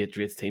stop this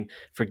Patriots team.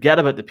 Forget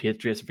about the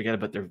Patriots. Forget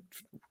about their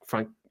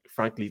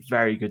frankly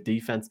very good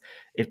defense.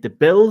 If the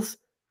Bills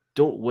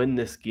don't win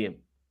this game,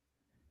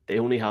 they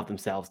only have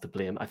themselves to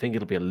blame. I think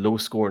it'll be a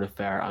low-scoring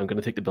affair. I'm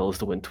going to take the Bills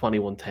to win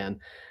 21-10.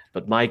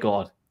 But my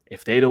God,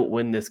 if they don't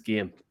win this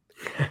game,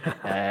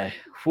 I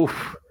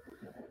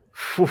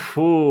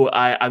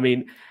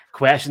mean,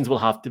 questions will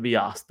have to be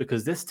asked,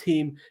 because this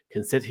team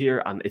can sit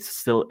here and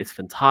it's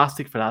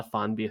fantastic for that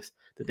fan base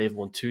that they've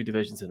won 2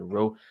 divisions in a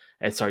row.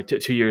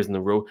 2 years in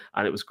a row,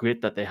 and it was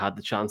great that they had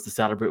the chance to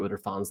celebrate with their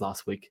fans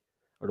last week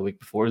or the week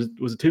before.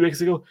 Was it 2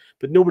 weeks ago?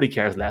 But nobody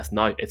cares less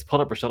now. It's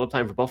put up or shut up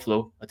time for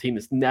Buffalo, a team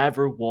that's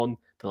never won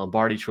the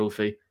Lombardi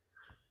Trophy.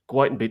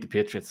 Go out and beat the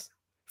Patriots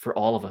for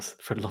all of us,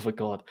 for the love of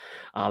God.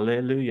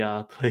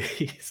 Hallelujah,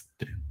 please,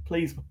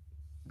 please.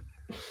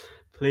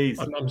 Please.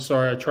 I'm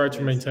sorry, I tried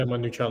to maintain my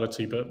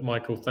neutrality, but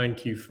Michael,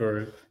 thank you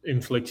for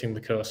inflicting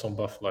the curse on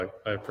Buffalo.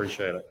 I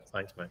appreciate it.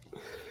 Thanks, mate.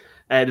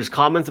 There's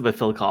comments about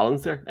Phil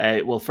Collins there.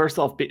 Well, first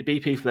off,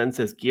 BP Flynn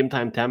says game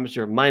time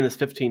temperature minus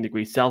 15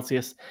 degrees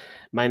Celsius,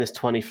 minus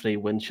 23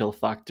 wind chill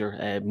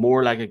factor,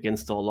 more like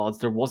against all odds.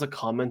 There was a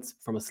comment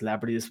from a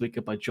celebrity this week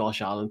about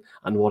Josh Allen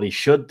and what he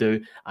should do.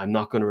 I'm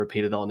not going to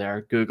repeat it on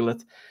air. Google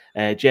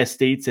it. Jess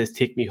Steed says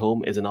take me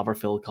home is another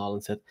Phil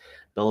Collins hit.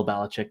 Bill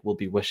Belichick will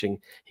be wishing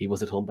he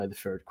was at home by the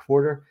 3rd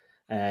quarter.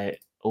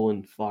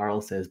 Owen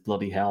Farrell says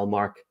bloody hell,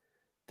 Mark.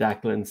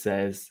 Declan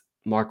says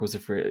Mark was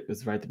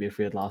right to be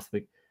afraid last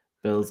week.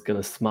 Bill's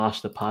going to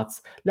smash the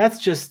Pats. Let's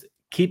just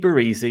keep her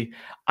easy.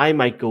 I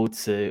might go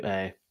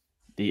to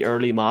the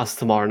early mass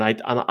tomorrow night,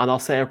 and I'll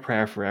say a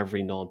prayer for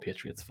every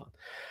non-Patriots fan.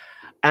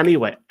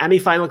 Anyway, any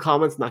final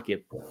comments in that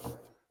game?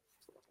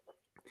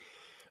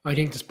 I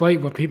think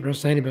despite what people are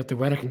saying about the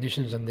weather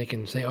conditions, and they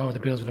can say, oh, the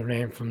Bills will have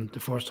rain from the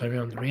first time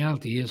around, the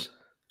reality is,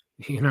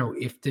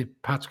 if the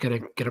Pats get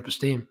up a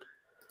steam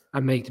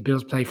and make the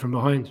Bills play from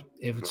behind,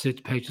 it would suit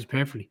the Patriots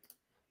perfectly.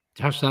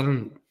 Josh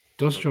Allen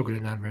does struggle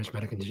in adverse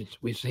weather conditions.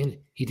 We've seen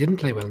it. He didn't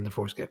play well in the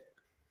first game.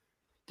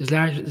 His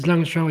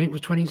longest show, I think,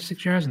 was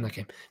 26 yards in that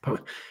game.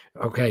 But,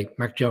 okay,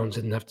 Mac Jones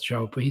didn't have to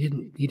show it, but he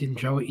didn't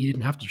show it. He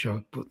didn't have to show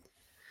it. But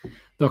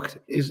look,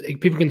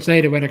 people can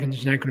say the weather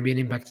conditions aren't going to be an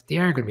impact. They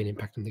are going to be an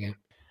impact in the game.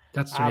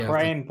 That's the reality.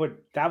 Brian,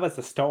 but that was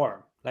a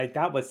storm. Like,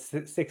 that was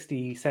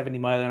 60, 70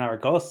 mile an hour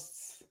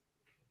gusts.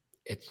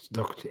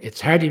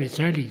 It's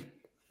hardly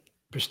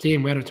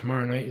pristine weather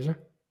tomorrow night, is it?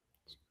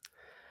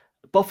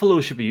 Buffalo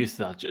should be used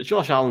to that.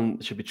 Josh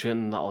Allen should be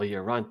training that all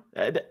year round.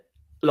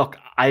 Look,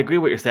 I agree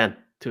with what you're saying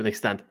to an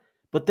extent,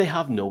 but they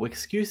have no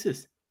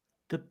excuses.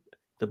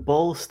 The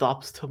ball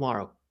stops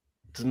tomorrow.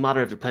 It doesn't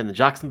matter if they're playing the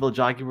Jacksonville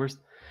Jaguars.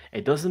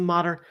 It doesn't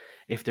matter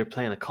if they're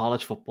playing a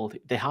college football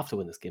team. They have to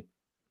win this game.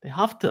 They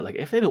have to. Like,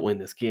 if they don't win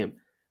this game,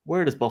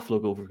 where does Buffalo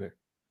go from here?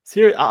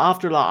 Seriously,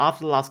 after the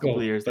last couple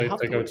of years, they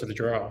go to the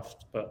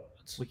draft. But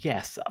well,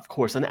 yes, of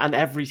course, and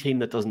every team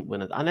that doesn't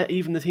win it, and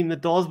even the team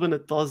that does win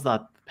it, does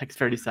that. Picks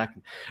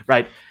 32nd.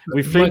 Right,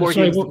 we've 3 more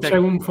games.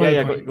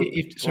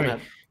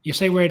 You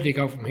say where do they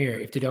go from here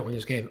if they don't win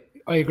this game?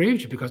 I agree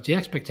with you, because the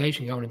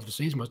expectation going into the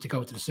season was to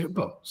go to the Super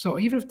Bowl. So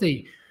even if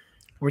they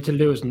were to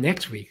lose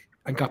next week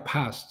and got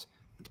past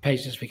the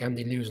Patriots this week, and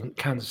they lose in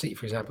Kansas City,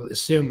 for example,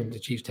 assuming the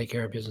Chiefs take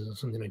care of business on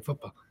Sunday Night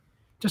Football,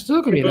 there's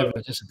still going to be a level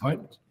of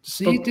disappointment.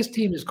 This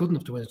team is good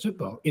enough to win a Super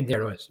Bowl in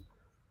their eyes.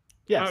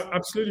 Yes,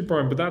 absolutely,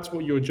 Brian. But that's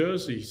what your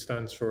jersey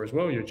stands for as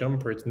well. Your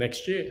jumper, it's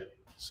next year.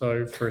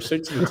 So for a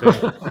 6 of the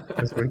team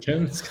this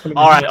weekend, it's going to be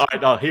all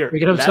right. No, here we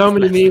can have so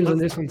many memes on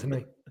this one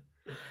tonight.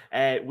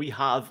 We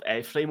have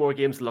 3 more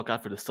games to look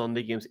at for the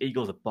Sunday games.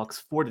 Eagles at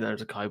Bucks,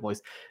 49ers at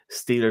Cowboys,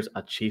 Steelers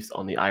at Chiefs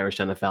on the Irish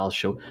NFL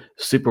show.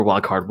 Super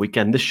Wildcard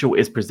Weekend. This show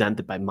is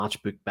presented by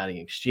Matchbook Betting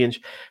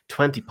Exchange.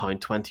 £20,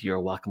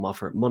 €20 welcome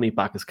offer. Money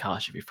back as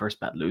cash if your first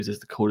bet loses.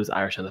 The code is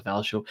Irish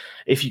NFL show.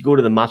 If you go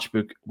to the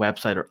Matchbook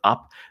website or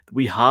app,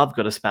 we have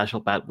got a special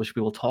bet, which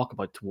we will talk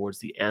about towards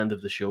the end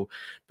of the show.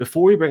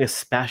 Before we bring a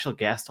special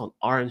guest on,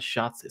 Aaron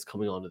Schatz is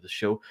coming onto the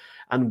show.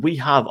 And we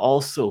have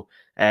also...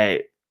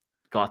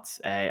 got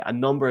a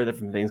number of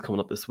different things coming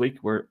up this week.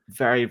 We're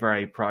very,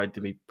 very proud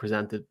to be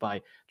presented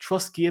by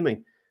Trust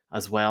Gaming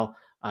as well,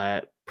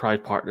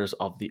 proud partners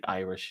of the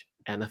Irish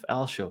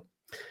NFL show.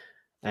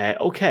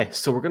 Okay,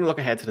 so we're going to look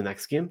ahead to the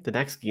next game. The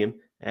next game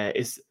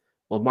is,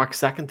 well, Mark's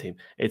second team.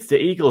 It's the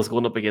Eagles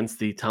going up against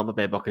the Tampa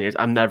Bay Buccaneers.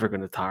 I'm never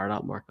going to tire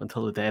that, Mark.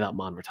 Until the day that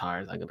man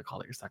retires, I'm going to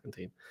call it your second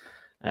team.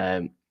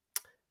 A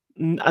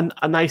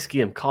nice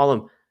game.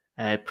 Colin,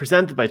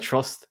 presented by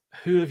Trust.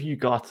 Who have you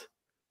got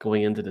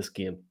going into this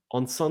game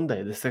on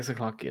Sunday, the 6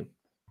 o'clock game?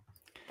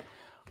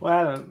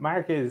 Well,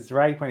 Mark is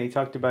right when he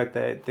talked about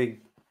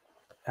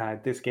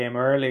this game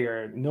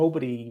earlier.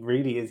 Nobody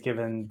really is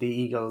given the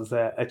Eagles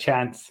a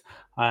chance.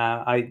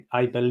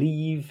 I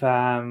believe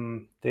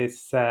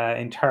this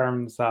in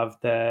terms of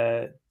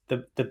the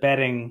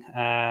betting.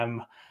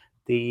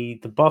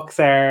 The Bucks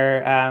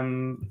are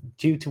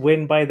due to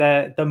win by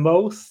the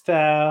most,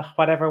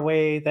 whatever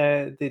way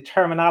the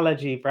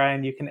terminology,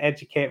 Brian, you can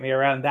educate me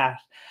around that.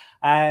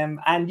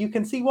 And you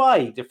can see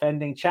why.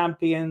 Defending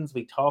champions,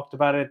 we talked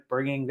about it,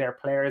 bringing their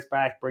players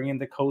back, bringing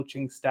the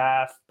coaching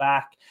staff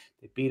back.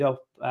 They beat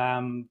up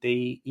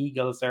the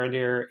Eagles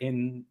earlier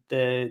in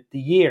the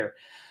year.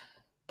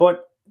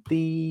 But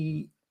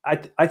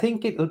I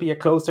think it'll be a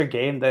closer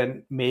game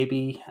than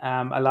maybe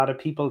a lot of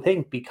people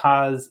think,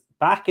 because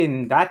back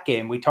in that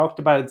game, we talked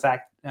about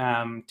Zach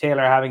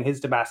Taylor having his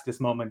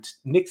Damascus moment.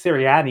 Nick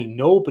Sirianni,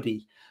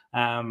 nobody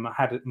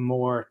had a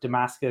more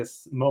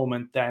Damascus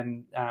moment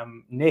than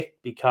Nick,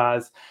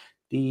 because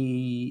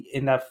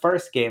in that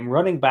first game,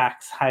 running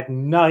backs had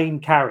 9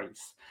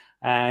 carries,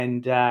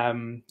 and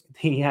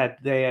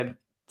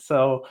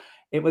so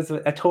it was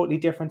a totally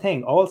different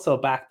thing. Also,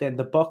 back then,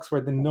 the Bucks were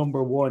the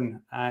number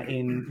one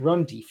in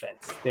run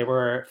defense. They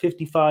were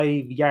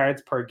 55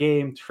 yards per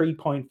game,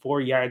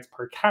 3.4 yards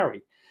per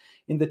carry.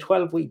 In the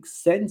 12 weeks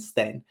since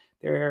then,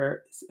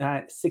 they're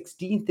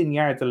 16th in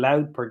yards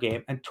allowed per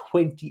game and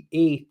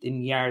 28th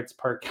in yards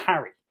per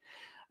carry.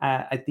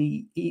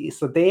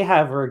 So they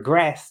have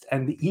regressed,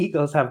 and the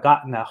Eagles have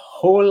gotten a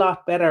whole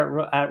lot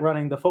better at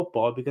running the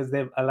football because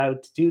they've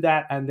allowed to do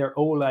that, and their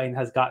O-line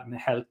has gotten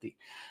healthy.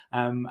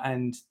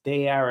 And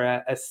they are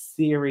a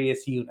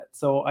serious unit.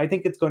 So I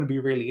think it's going to be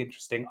really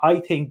interesting.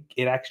 I think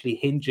it actually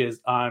hinges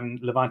on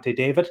Lavonte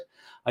David.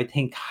 I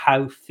think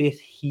how fit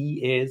he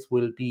is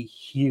will be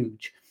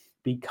huge,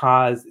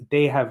 because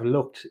they have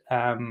looked,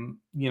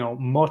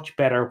 much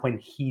better when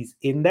he's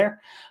in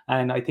there.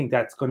 And I think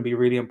that's going to be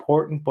really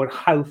important. But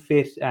how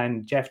fit,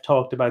 and Jeff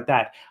talked about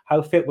that,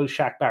 how fit will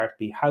Shaq Barrett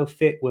be? How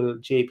fit will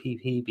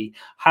JPP be?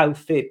 How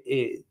fit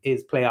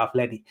is playoff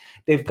Lenny?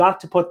 They've got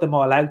to put them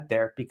all out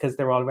there, because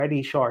they're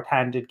already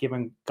short-handed,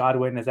 given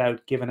Godwin is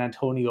out, given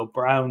Antonio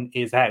Brown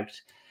is out.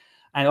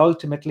 And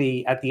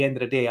ultimately, at the end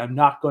of the day, I'm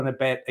not going to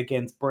bet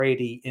against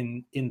Brady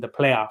in the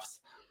playoffs.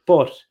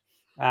 But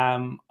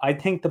I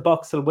think the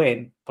Bucks will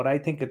win, but I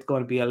think it's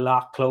going to be a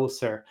lot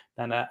closer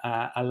than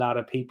a lot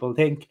of people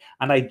think.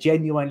 And I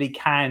genuinely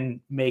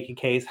can make a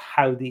case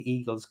how the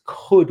Eagles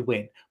could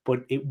win,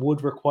 but it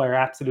would require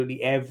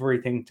absolutely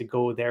everything to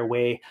go their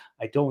way.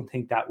 I don't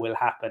think that will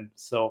happen.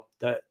 So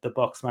the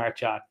Bucks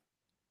march on.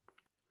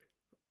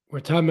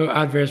 We're talking about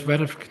adverse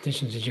weather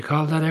conditions. Did you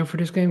call that out for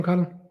this game,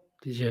 Colin?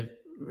 Did you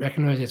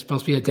recognize it's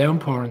supposed to be a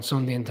downpour on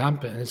Sunday in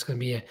Tampa, and it's going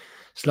to be a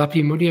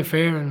sloppy, muddy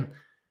affair? And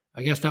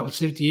I guess that would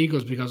suit the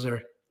Eagles, because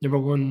they're number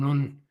one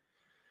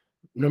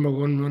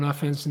run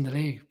offense in the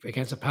league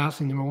against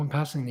number one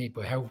passing league.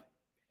 But how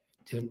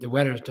the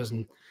weather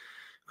doesn't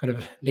kind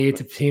of lead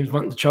to teams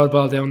wanting to throw the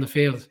ball down the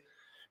field.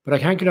 But I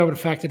can't get over the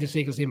fact that this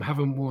Eagles team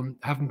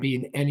haven't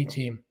beaten any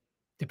team.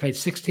 They played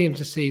 6 teams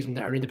this season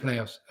that are in the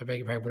playoffs, I beg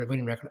your pardon, with a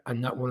winning record, and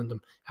not one of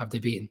them have they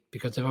beaten,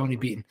 because they've only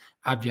beaten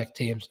abject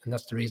teams, and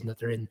that's the reason that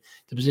they're in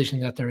the position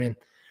that they're in.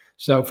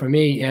 So for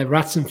me,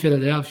 Rats in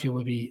Philadelphia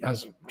will be,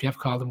 as Jeff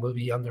called them, will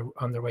be on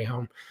their way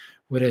home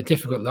with a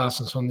difficult loss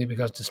on Sunday,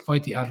 because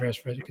despite the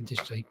adverse weather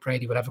conditions, I think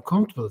Brady will have a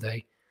comfortable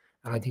day,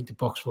 and I think the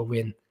Bucks will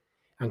win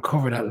and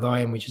cover that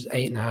line, which is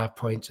 8.5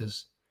 points,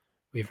 as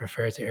we've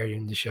referred to earlier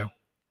in the show.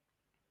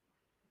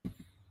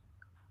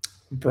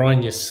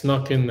 Brian, you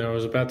snuck in there. I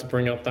was about to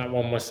bring up that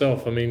one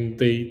myself. I mean,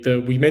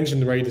 we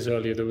mentioned the Raiders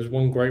earlier. There was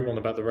one great one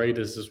about the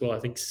Raiders as well. I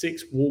think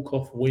 6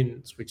 walk-off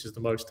wins, which is the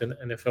most in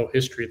NFL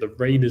history the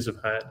Raiders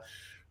have had.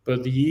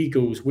 But the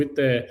Eagles, with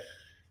their,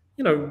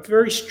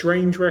 very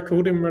strange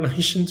record in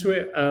relation to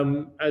it,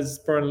 as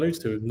Brian alludes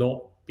to, have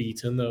not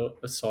beaten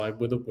a side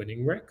with a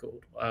winning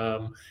record.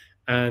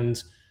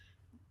 And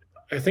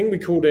I think we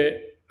called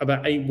it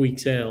about 8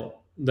 weeks out.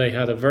 They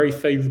had a very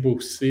favourable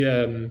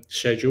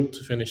schedule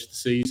to finish the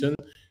season.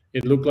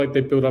 It looked like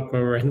they built up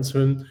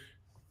momentum.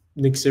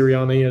 Nick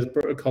Sirianni, as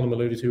Colin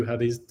alluded to,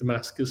 had his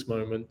Damascus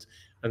moment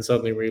and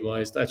suddenly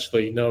realised,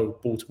 actually, no,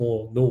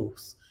 Baltimore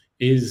North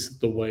is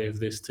the way of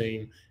this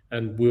team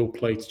and will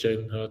play to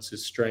Jalen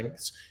Hurts'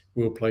 strengths,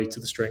 will play to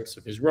the strengths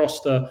of his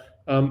roster.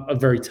 A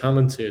very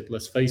talented,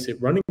 let's face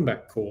it, running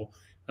back core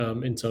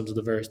in terms of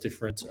the various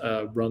different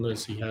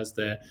runners he has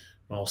there.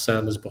 Miles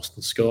Sanders,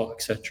 Boston Scott,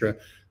 etc.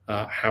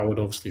 Howard,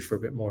 obviously, for a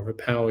bit more of a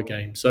power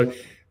game. So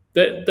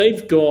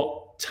they've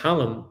got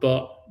talent,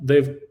 but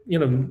they've,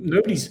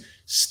 nobody's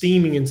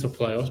steaming into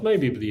playoffs,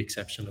 maybe with the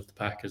exception of the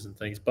Packers and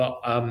things.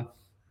 But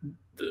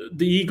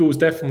the Eagles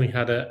definitely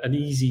had an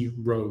easy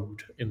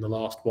road in the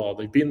last while.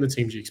 They've beaten the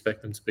teams you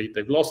expect them to beat.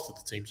 They've lost to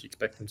the teams you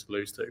expect them to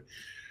lose to.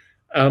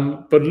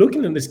 But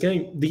looking at this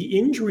game, the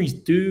injuries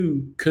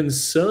do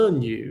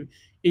concern you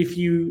if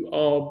you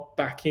are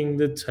backing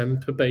the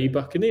Tampa Bay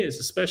Buccaneers,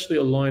 especially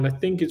a line. I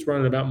think it's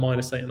running about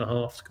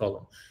 -8.5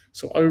 column.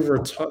 So over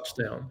a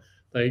touchdown,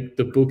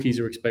 the bookies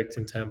are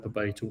expecting Tampa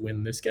Bay to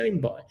win this game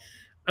by.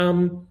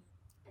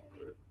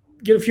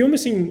 If you're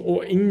missing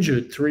or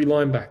injured 3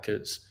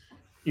 linebackers,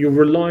 you're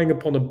relying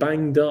upon a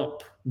banged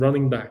up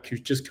running back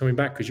who's just coming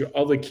back because your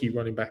other key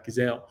running back is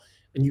out,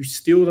 and you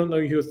still don't know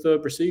who your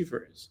third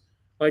receiver is.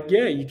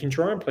 You can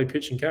try and play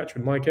pitch and catch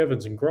with Mike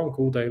Evans and Gronk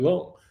all day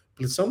long,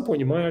 but at some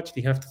point you might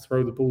actually have to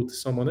throw the ball to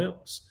someone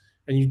else,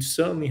 and you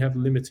certainly have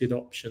limited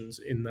options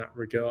in that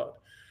regard.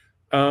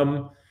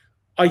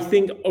 I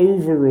think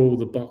overall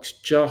the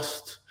Bucs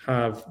just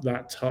have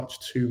that touch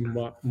too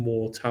much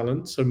more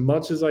talent. So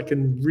much as I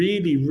can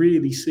really,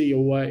 really see a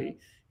way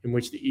in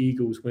which the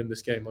Eagles win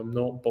this game, I'm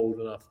not bold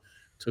enough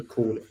to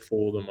call it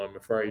for them, I'm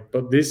afraid.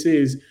 But this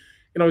is,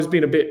 I was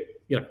being a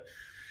bit,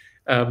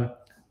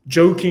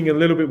 joking a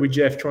little bit with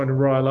Jeff, trying to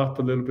rile up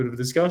a little bit of a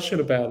discussion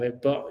about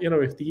it. But,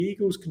 if the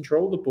Eagles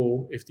control the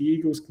ball, if the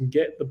Eagles can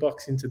get the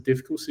Bucs into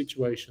difficult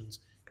situations,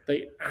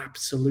 they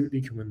absolutely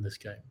can win this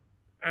game.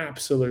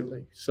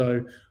 Absolutely.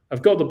 So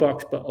I've got the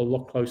Bucs, but a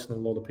lot closer than a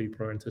lot of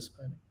people are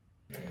anticipating.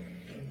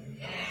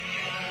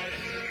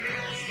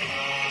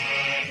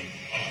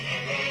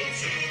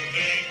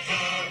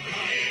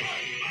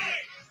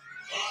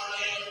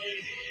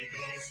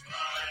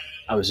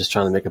 I was just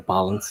trying to make a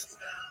balance.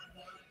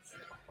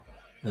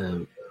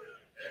 Hang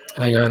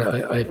on,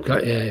 I've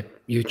got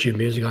YouTube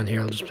music on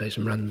here. I'll just play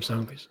some random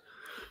songs.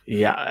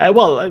 Yeah,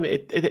 well, I mean,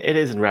 it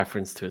is in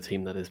reference to a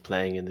team that is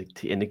playing in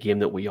the game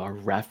that we are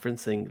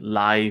referencing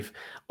live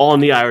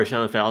on the Irish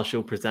NFL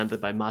show, presented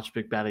by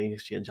Matchbook Betting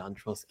Exchange and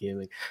Trust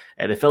Gaming.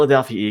 The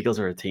Philadelphia Eagles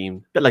are a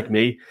team, a bit like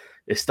me.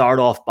 They start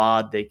off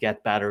bad, they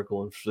get better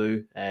going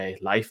through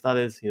life. That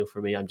is,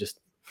 for me, I'm just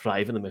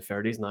thriving in my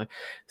 30s now.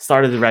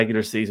 Started the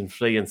regular season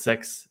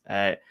 3-6.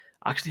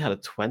 Actually had a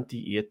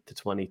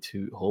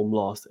 28-22 home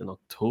loss in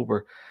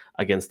October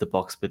against the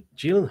Bucs, but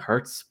Jalen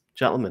Hurts,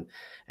 gentlemen,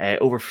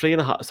 over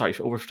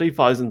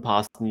 3,000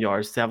 passing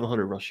yards,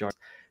 700 rush yards,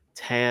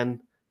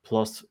 10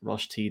 plus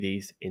rush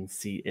TDs in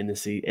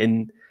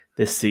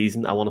this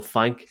season. I want to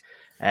thank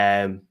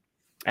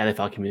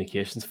NFL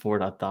Communications for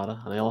that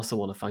data, and I also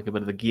want to thank a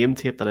bit of the game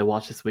tape that I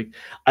watched this week.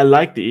 I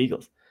like the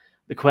Eagles.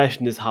 The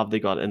question is, have they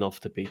got enough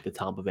to beat the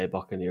Tampa Bay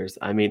Buccaneers?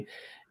 I mean,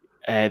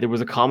 there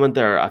was a comment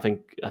there. I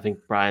think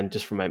Brian,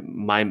 just from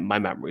my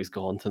memory's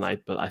gone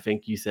tonight, but I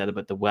think you said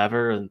about the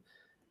weather, and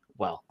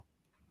well,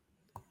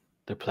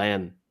 they're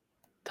playing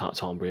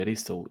Tom Brady,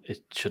 so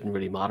it shouldn't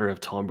really matter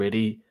if Tom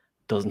Brady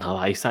doesn't have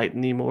eyesight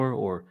anymore,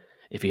 or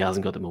if he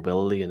hasn't got the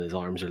mobility in his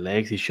arms or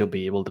legs. He should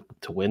be able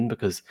to win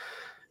because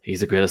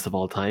he's the greatest of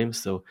all time.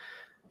 So,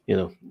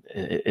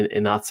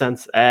 in that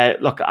sense,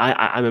 look,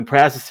 I'm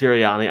impressed with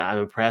Sirianni. I'm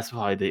impressed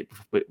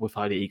with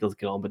how the Eagles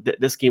get on. But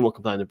this game will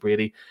come down to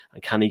Brady,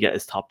 and can he get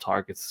his top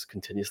targets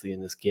continuously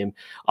in this game?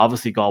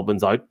 Obviously,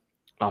 Godwin's out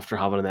after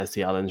having an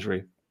ACL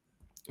injury.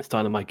 It's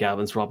down to Mike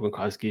Evans, Rob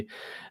Gronkowski.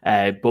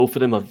 Both of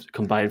them have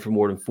combined for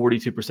more than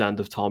 42%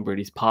 of Tom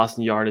Brady's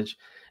passing yardage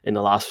in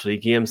the last 3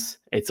 games.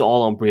 It's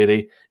all on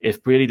Brady.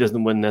 If Brady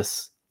doesn't win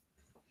this,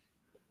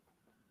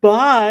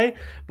 bye.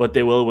 But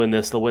they will win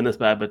this. They'll win this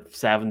by about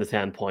 7 to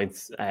 10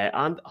 points.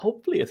 And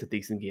hopefully it's a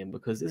decent game,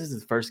 because this is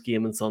his first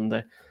game on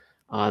Sunday.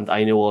 And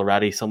I know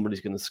already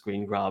somebody's going to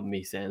screen grab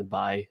me saying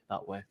bye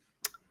that way.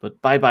 But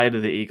bye-bye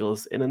to the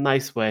Eagles in a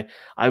nice way.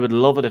 I would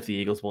love it if the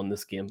Eagles won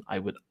this game. I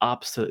would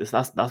absolutely.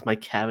 That's my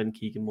Kevin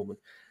Keegan moment.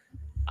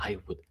 I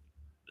would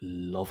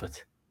love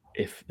it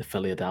if the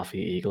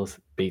Philadelphia Eagles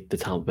beat the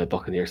Tampa Bay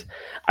Buccaneers.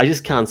 I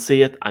just can't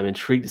see it. I'm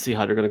intrigued to see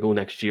how they're going to go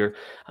next year.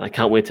 And I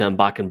can't wait till I'm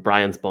back in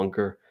Brian's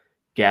bunker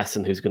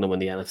guessing who's going to win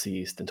the NFC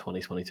East in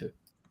 2022.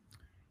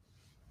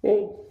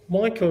 Well,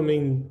 Michael, I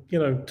mean,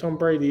 Tom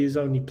Brady is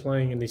only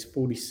playing in his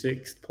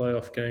 46th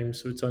playoff game,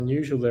 so it's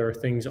unusual there are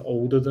things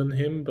older than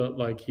him, but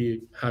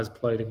he has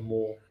played in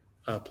more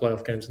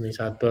playoff games and he's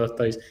had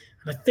birthdays.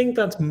 And I think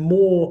that's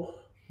more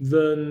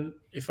than,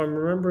 if I'm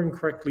remembering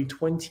correctly,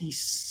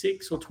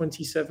 26 or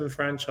 27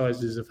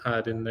 franchises have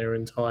had in their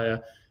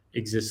entire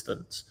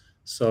existence.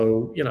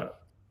 So,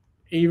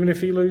 even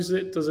if he loses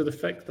it, does it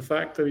affect the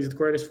fact that he's the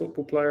greatest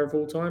football player of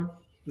all time?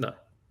 No.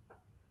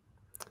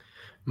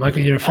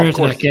 Michael, you referred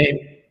to that game.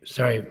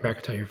 Sorry, Mark,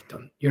 I thought you were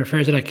done. You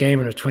referred to that game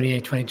when it was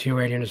 28-22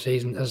 earlier in the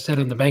season. As I said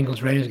on the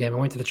Bengals-Raiders game, I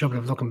went to the trouble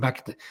of looking back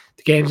at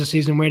the games of the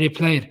season where they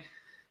played.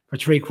 For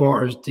 3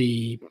 quarters,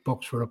 the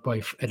Bucs were up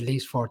by at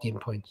least 14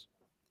 points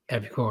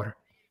every quarter.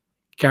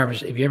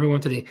 Garbage. If you ever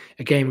wanted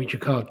a game which you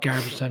call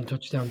garbage time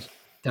touchdowns,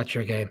 that's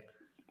your game.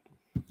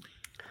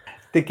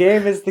 The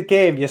game is the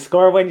game. You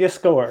score when you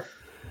score.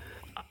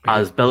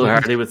 As Bill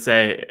Hardy would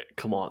say,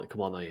 come on now,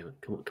 Eamon.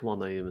 Come on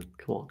now, Eamon.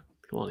 Come on.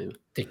 Come on, Ian.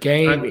 The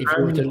game, And- if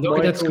you were to and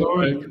look at that Michael,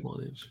 score, Come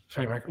on, Ian.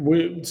 sorry,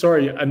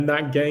 Mark. And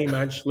that game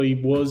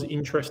actually was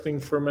interesting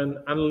from an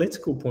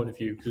analytical point of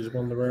view because it's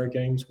one of the rare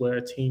games where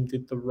a team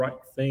did the right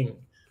thing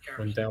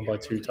when down by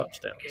 2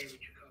 touchdowns,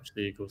 which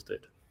the Eagles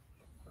did.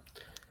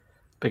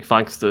 Big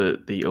thanks to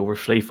the over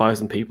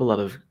 3,000 people that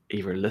have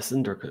either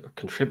listened or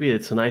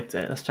contributed tonight.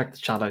 Let's check the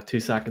chat out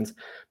 2 seconds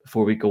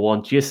before we go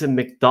on. Jason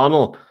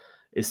McDonald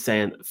is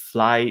saying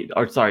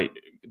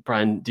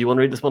Brian, do you want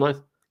to read this one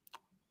out?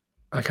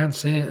 I can't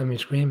say it on my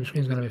screen. My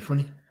screen's going to be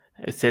funny.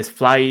 It says,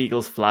 "Fly,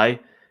 Eagles, fly.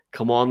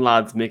 Come on,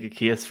 lads, make a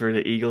case for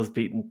the Eagles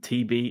beating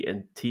TB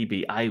and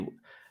TBI."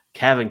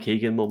 Kevin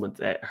Keegan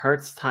moment. It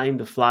hurts time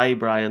to fly,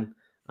 Brian.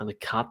 And the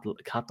cat. Well,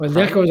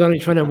 that goes on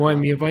trying to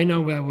wind me up. I know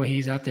where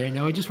he's at there.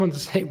 Now, I just want to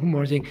say one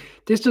more thing.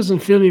 This doesn't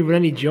fill me with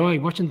any joy.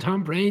 Watching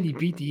Tom Brady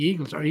beat the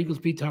Eagles, or Eagles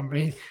beat Tom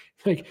Brady.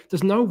 Like,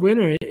 there's no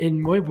winner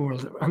in my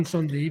world on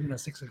Sunday evening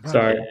at 6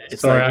 o'clock.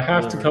 Sorry, I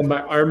have to come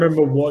back. I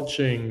remember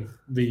watching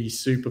the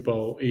Super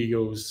Bowl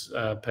Eagles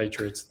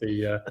Patriots,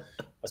 I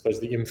suppose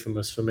the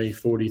infamous for me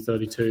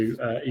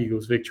 40-32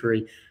 Eagles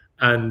victory,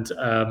 and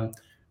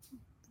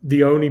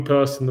the only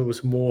person that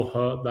was more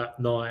hurt that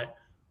night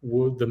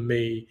than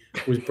me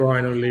was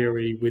Brian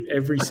O'Leary with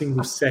every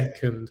single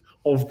second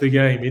of the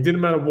game. It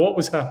didn't matter what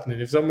was happening.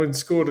 If someone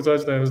scored a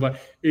touchdown, it was like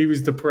he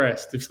was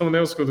depressed. If someone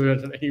else scored a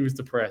touchdown, he was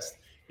depressed.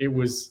 It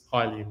was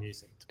highly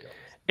amusing, to be honest.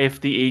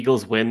 If the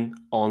Eagles win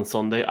on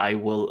Sunday, I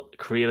will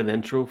create an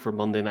intro for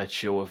Monday Night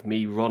Show of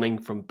me running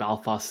from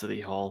Belfast City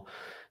Hall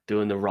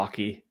doing the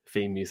Rocky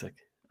theme music.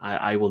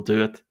 I will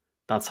do it.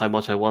 That's how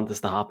much I want this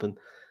to happen.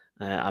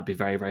 I'd be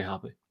very, very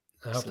happy.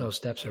 I hope those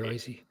steps are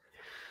icy.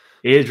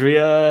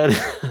 Adrian,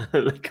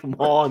 come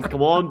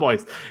on,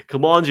 boys.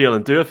 Come on,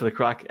 Jalen, do it for the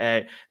crack.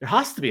 There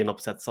has to be an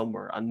upset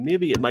somewhere, and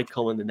maybe it might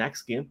come in the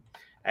next game.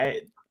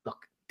 Look,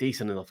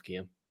 decent enough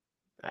game.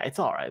 It's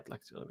all right.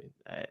 Like, you know what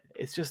I mean?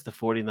 It's just the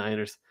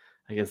 49ers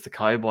against the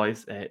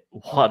Cowboys.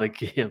 What a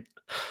game.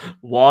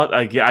 What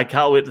a game. I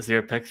can't wait to see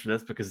your picks for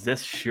this because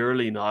this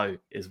surely now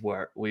is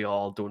where we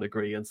all don't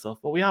agree and stuff.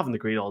 But we haven't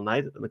agreed all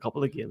night in a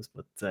couple of games.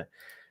 But,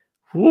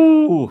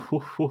 Colin,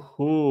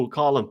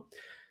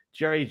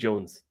 Jerry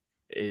Jones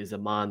is a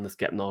man that's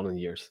getting on in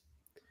years.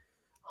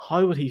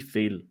 How would he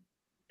feel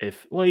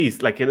if, well,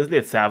 he's like in his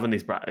late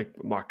 70s,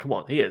 Mark, come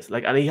on, he is.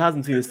 Like, and he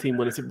hasn't seen his team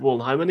win a Super Bowl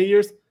in how many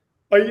years?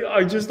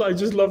 I just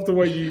love the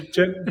way you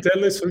so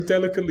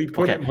delicately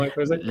put it, Mike. I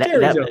was like,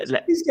 Jerry Jones,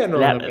 he's getting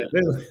on a bit.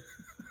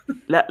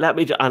 Let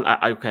me, and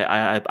I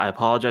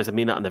apologize. I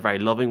mean that in a very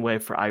loving way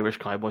for Irish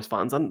Cowboys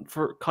fans and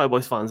for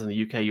Cowboys fans in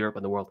the UK, Europe,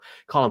 and the world.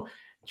 Colin,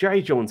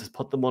 Jerry Jones has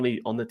put the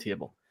money on the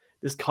table.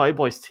 This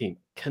Cowboys team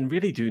can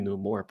really do no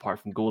more apart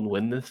from go and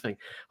win this thing.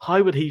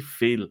 How would he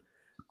feel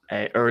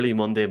early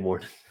Monday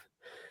morning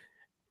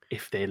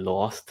if they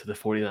lost to the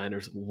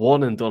 49ers,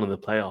 one and done in the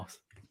playoffs?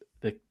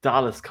 The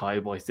Dallas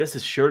Cowboys. This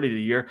is surely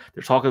the year.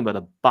 They're talking about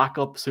a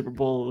backup Super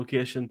Bowl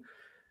location.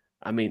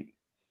 I mean,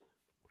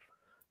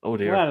 oh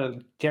dear. Well,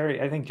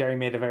 I think Jerry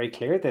made it very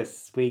clear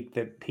this week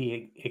that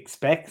he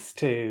expects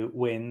to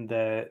win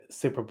the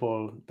Super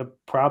Bowl. The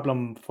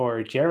problem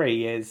for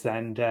Jerry is,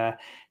 and if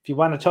you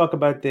want to talk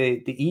about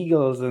the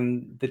Eagles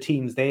and the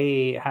teams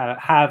they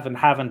have and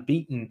haven't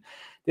beaten,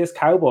 this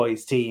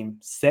Cowboys team,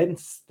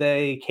 since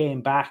they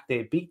came back,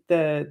 they beat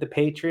the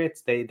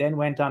Patriots. They then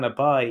went on a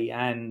bye,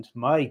 and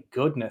my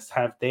goodness,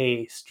 have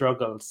they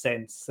struggled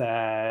since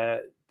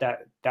that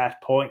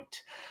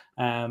point.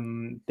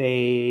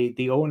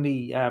 The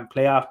only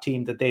playoff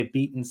team that they've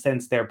beaten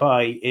since their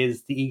bye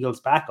is the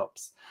Eagles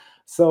backups.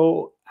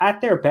 So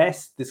at their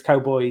best, this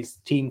Cowboys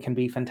team can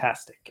be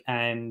fantastic,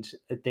 and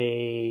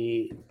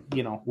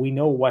we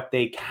know what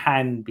they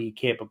can be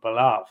capable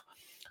of,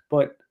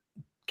 but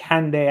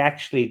can they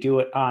actually do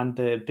it on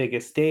the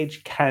biggest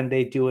stage? Can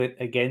they do it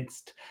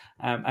against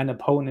an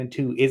opponent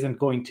who isn't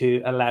going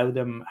to allow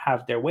them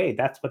have their way?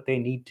 That's what they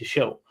need to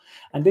show.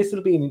 And this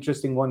will be an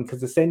interesting one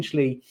because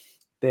essentially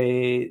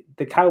the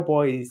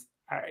Cowboys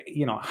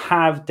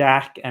have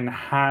Dak and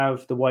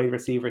have the wide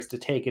receivers to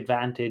take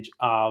advantage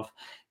of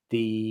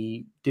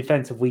the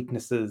defensive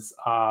weaknesses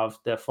of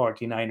the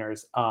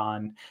 49ers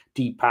on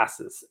deep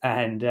passes.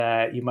 And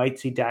you might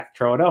see Dak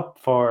throw it up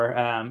for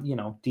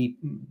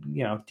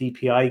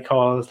DPI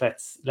calls.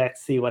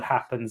 Let's see what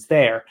happens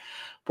there.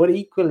 But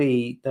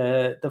equally,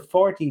 the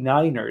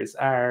 49ers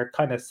are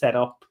kind of set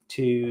up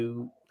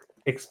to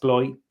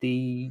exploit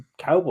the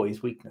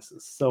Cowboys'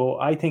 weaknesses. So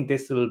I think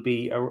this will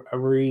be a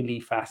really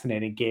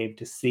fascinating game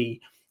to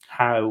see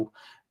how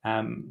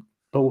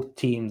both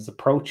teams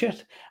approach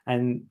it.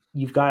 And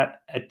you've got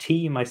a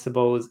team, I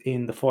suppose,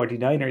 in the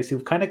 49ers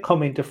who've kind of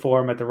come into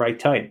form at the right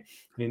time.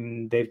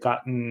 They've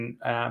gotten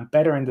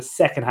better in the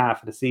second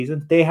half of the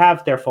season. They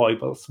have their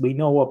foibles. We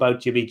know about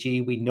Jimmy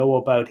G. We know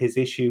about his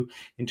issue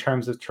in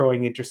terms of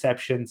throwing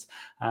interceptions,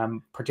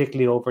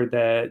 particularly over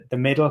the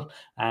middle.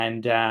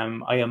 And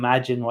I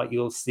imagine what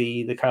you'll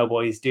see the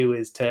Cowboys do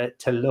is to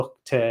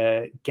look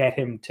to get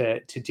him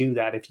to do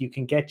that. If you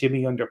can get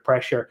Jimmy under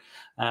pressure,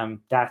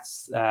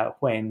 that's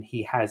when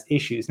he has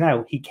issues.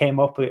 Now, he came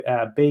up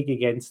big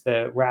against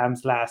the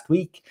Rams last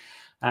week.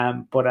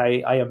 But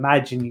I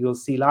imagine you'll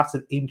see lots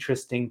of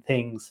interesting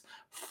things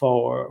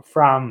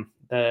from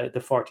the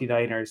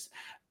 49ers.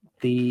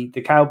 The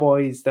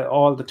Cowboys,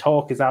 all the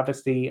talk is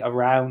obviously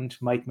around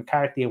Mike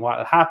McCarthy and what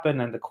will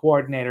happen and the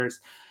coordinators.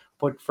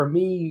 But for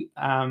me,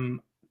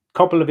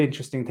 couple of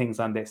interesting things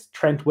on this.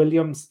 Trent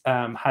Williams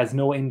has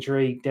no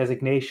injury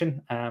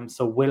designation,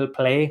 so will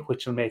play,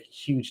 which will make a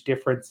huge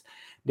difference.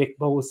 Nick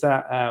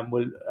Bosa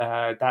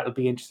that'll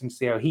be interesting to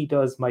see how he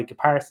does. Micah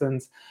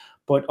Parsons.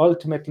 But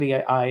ultimately,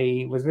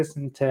 I was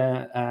listening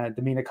to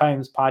the Mina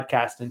Kimes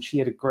podcast, and she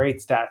had a great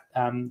stat.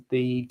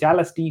 The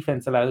Dallas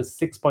defense allows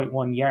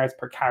 6.1 yards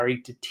per carry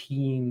to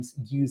teams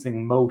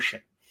using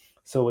motion,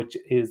 so it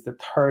is the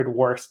third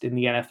worst in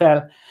the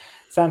NFL.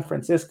 San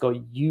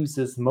Francisco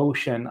uses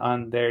motion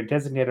on their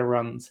designated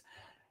runs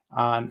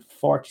on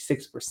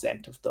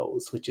 46% of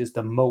those, which is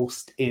the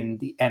most in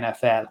the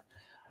NFL.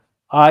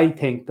 I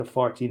think the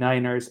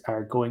 49ers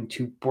are going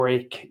to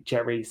break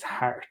Jerry's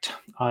heart.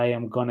 I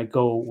am going to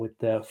go with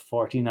the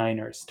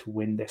 49ers to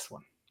win this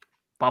one.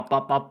 Bow, bow,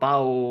 bow,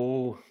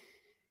 bow.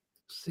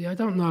 See, I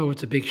don't know.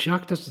 It's a big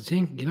shock. That's the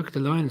thing. You look at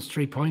the line; it's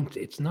 3 points.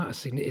 It's not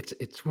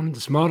it's one of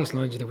the smallest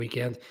lines of the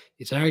weekend.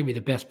 It's arguably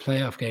the best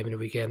playoff game of the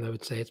weekend. I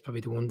would say it's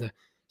probably the one that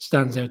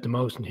stands out the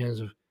most in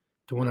terms of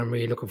the one I'm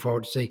really looking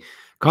forward to see.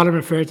 Colin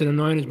referred to the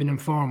 9 has been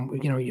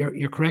informed. You know,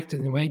 you're correct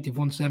in the way they've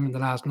won 7 in the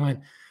last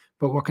 9.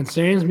 But what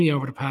concerns me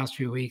over the past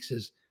few weeks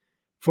is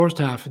first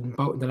half in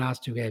both in the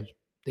last 2 games.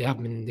 They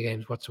haven't been in the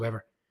games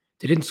whatsoever.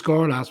 They didn't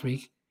score last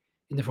week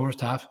in the first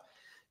half.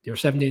 They were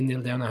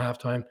 17-0 down at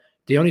halftime.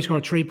 They only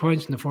scored 3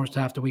 points in the first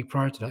half the week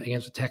prior to that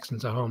against the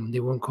Texans at home. They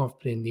won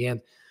comfortably in the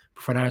end.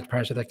 But for large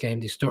parts of that game,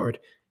 they stuttered.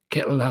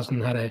 Kittle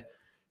hasn't had a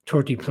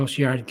 30-plus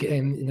yard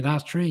game in the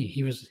last 3.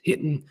 He was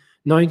hitting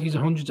 90s,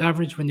 100s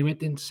average when they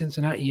went into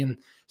Cincinnati and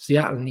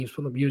Seattle, and he was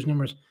putting up huge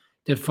numbers.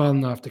 They've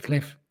fallen off the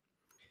cliff.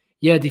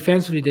 Yeah,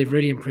 defensively, they've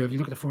really improved. You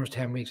look at the first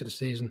 10 weeks of the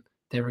season,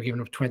 they were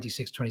giving up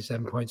 26,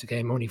 27 points a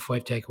game, only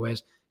 5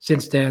 takeaways.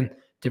 Since then,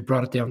 they've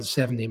brought it down to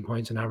 17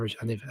 points on average,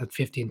 and they've had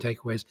 15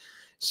 takeaways.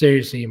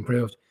 Seriously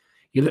improved.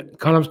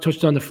 Columns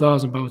touched on the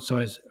flaws on both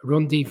sides.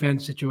 Run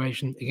defense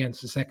situation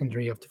against the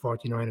secondary of the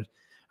 49ers.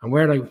 And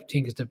where I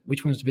think is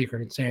which one's the bigger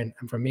concern?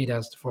 And for me,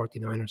 that's the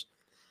 49ers.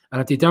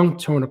 And if they don't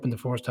turn up in the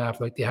first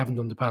half like they haven't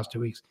done the past 2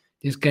 weeks,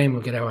 this game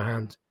will get out of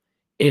hand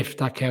if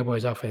that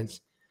Cowboys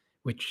offense,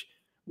 which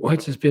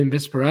once it's been a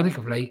bit sporadic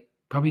of late,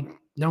 probably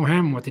no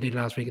harm in what they did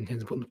last week in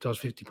terms of putting up those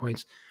 50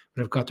 points,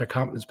 but have got their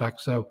confidence back.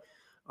 So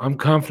I'm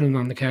confident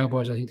on the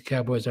Cowboys. I think the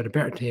Cowboys are the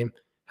better team,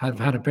 have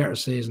had a better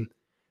season.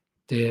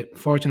 The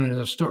 49ers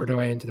have stuttered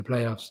away into the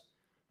playoffs.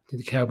 I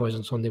think the Cowboys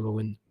on Sunday will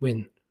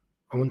win.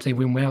 I wouldn't say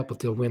win well, but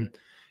they'll win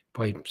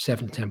by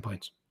 7 to 10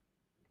 points.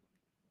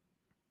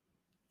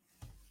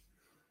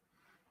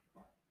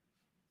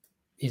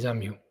 He's on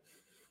mute.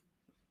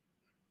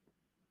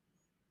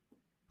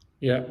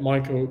 Yeah,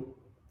 Michael.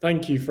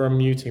 Thank you for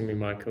unmuting me,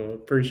 Michael.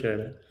 Appreciate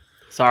it.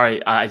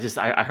 Sorry, I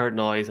heard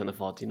noise and I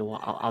thought, you know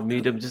what, I'll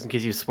mute him just in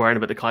case he was swearing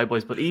about the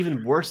Cowboys. But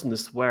even worse than the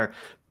swear,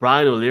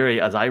 Brian O'Leary,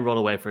 as I run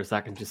away for a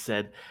second, just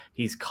said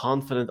he's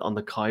confident on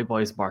the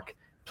Cowboys, Mark.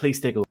 Please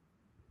take over.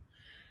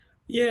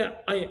 Yeah,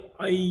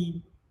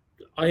 I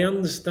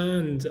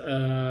understand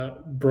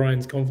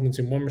Brian's confidence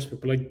in one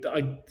respect, but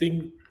I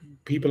think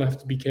people have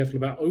to be careful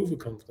about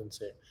overconfidence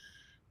here.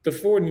 The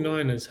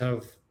 49ers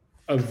have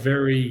a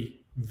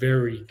very,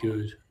 very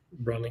good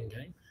running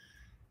game.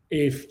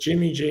 If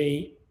Jimmy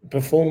G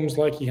performs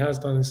like he has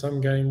done in some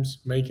games,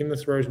 making the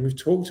throws, and we've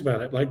talked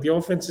about it, like the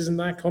offense isn't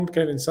that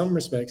complicated in some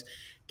respects.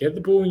 Get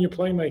the ball in your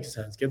playmakers'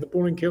 hands, get the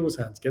ball in Kittle's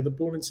hands, get the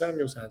ball in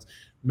Samuel's hands,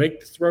 make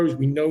the throws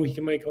we know he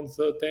can make on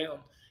third down.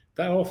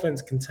 That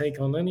offense can take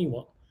on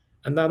anyone,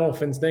 and that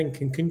offense then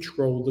can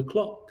control the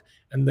clock,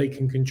 and they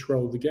can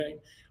control the game.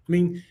 I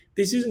mean,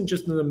 this isn't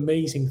just an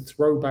amazing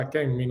throwback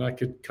game. I mean, I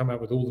could come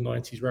out with all the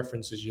 90s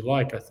references you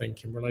like, I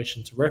think, in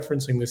relation to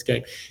referencing this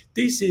game.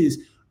 This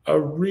is a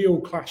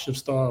real clash of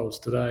styles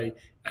today,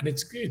 and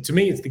to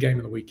me, it's the game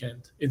of the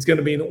weekend. It's going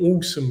to be an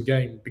awesome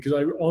game because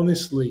I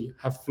honestly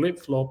have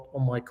flip-flopped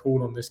on my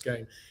call on this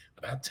game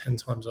about 10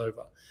 times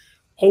over.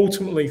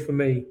 Ultimately, for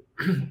me,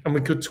 and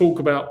we could talk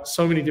about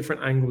so many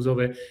different angles of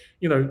it,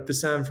 you know, the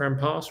San Fran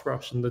pass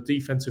rush and the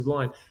defensive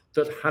line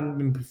that hadn't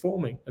been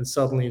performing and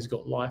suddenly has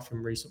got life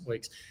in recent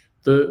weeks.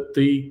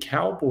 The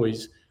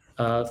Cowboys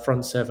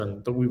front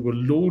seven that we were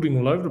lauding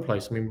all over the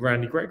place. I mean,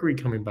 Randy Gregory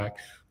coming back,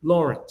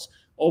 Lawrence,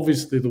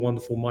 obviously the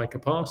wonderful Micah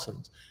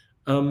Parsons,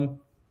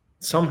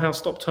 somehow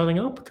stopped turning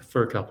up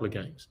for a couple of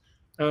games.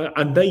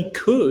 And they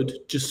could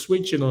just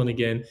switch it on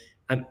again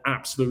and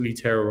absolutely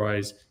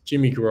terrorize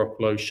Jimmy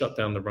Garoppolo, shut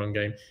down the run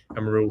game,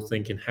 and we're all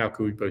thinking, how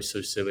could we both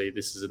so silly?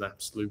 This is an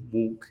absolute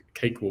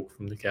cakewalk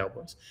from the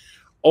Cowboys.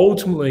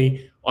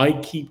 Ultimately, I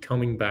keep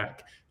coming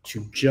back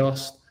to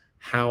just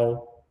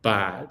how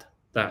bad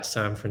that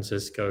San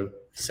Francisco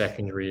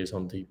secondary is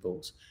on deep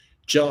balls.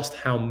 Just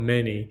how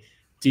many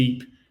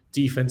deep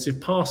defensive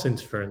pass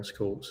interference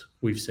calls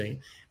we've seen.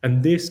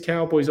 And this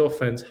Cowboys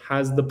offense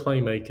has the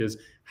playmakers,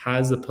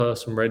 has the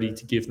person ready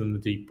to give them the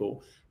deep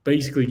ball.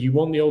 Basically, you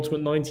want the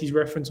ultimate 90s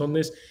reference on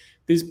this?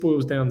 This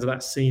boils down to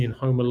that scene in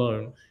Home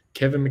Alone.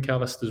 Kevin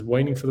McAllister's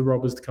waiting for the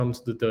robbers to come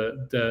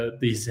to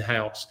his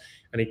house,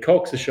 and he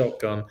cocks a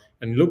shotgun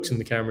and looks in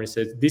the camera and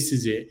says, "This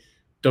is it.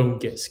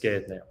 Don't get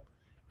scared now."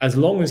 As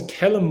long as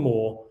Kellen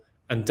Moore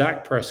and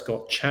Dak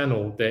Prescott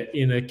channel their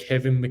inner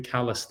Kevin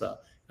McAllister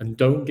and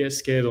don't get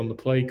scared on the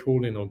play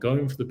calling or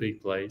going for the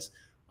big plays,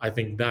 I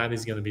think that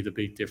is going to be the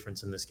big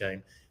difference in this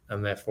game.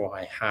 And therefore,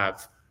 I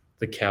have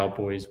the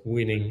Cowboys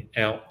winning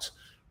out.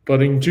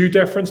 But in due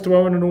deference to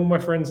Owen and all my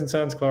friends in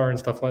Santa Clara and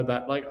stuff like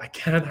that, like I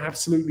can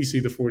absolutely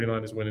see the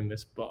 49ers winning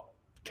this, but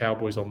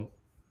Cowboys. I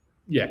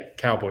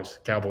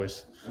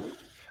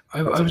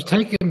was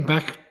taken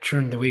back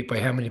during the week by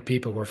how many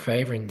people were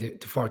favouring the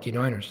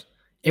 49ers.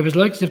 It was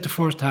like as if the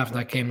first half of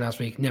that game last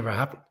week never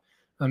happened.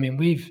 I mean,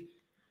 we've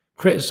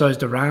criticised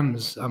the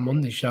Rams on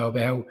Monday's show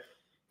about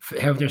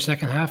how their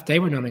second half, they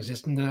were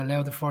non-existent and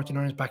allowed the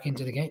 49ers back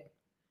into the game.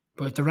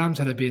 But if the Rams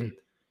had been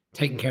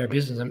taking care of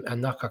business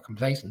and not got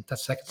complacent, that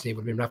second seed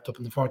would have been wrapped up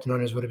and the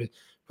 49ers would have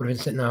been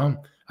sitting at home.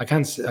 I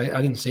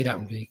didn't see that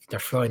one. They're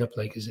flying up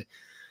like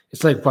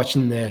it's like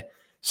watching the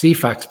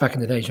CFAX back in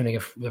the day trying to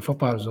get the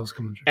football results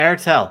coming through.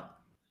 Airtel.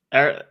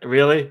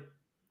 Really?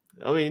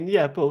 I mean,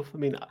 yeah, both. I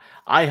mean,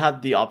 I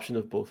had the option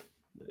of both.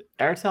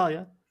 Airtel,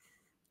 yeah.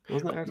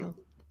 Wasn't it Airtel?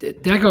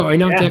 Deco, I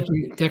know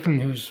Declan,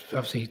 who's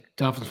obviously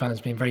Dolphins fan, has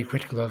been very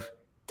critical of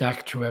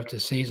Dak throughout the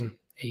season.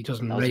 He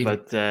doesn't rate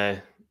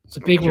it. It's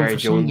a big one for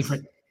Sunday.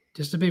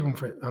 Just a big one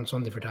on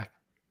Sunday for Dak.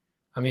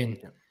 I mean,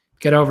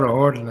 get over a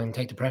hurdle and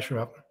take the pressure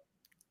up.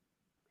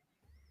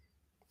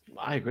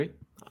 I agree.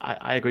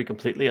 I agree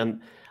completely.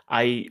 And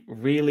I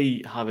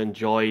really have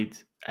enjoyed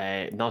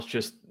not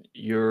just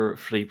your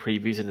free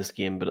previews of this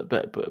game,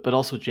 but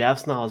also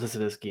Jeff's analysis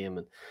of this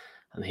game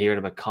and hearing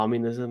about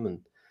communism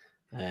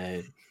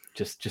and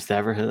just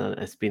everything.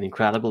 It's been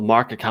incredible.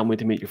 Mark, I can't wait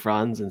to meet your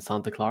friends in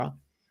Santa Clara,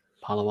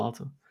 Palo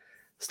Alto.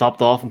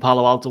 Stopped off in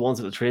Palo Alto once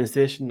at the train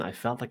station. I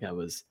felt like I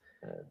was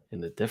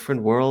in a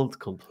different world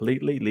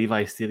completely.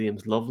 Levi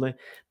Stadium's lovely,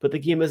 but the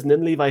game isn't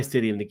in Levi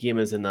Stadium. The game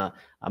is in a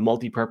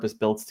multi-purpose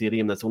built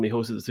stadium that's only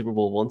hosted the Super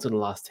Bowl once in the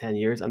last 10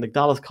 years. And the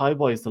Dallas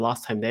Cowboys, the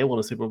last time they won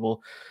a Super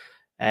Bowl,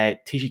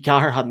 TG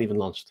Carr hadn't even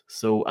launched.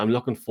 So I'm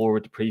looking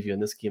forward to previewing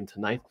this game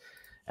tonight.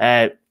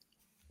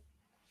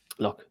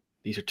 Look,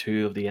 these are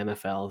two of the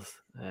NFL's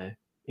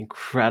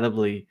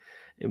incredibly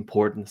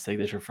important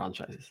signature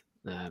franchises.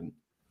 10-7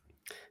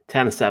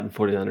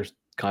 49ers,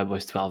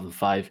 Cowboys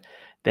 12-5.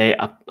 They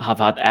have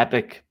had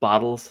epic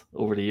battles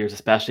over the years,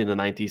 especially in the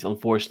 90s.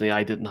 Unfortunately,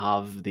 I didn't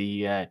have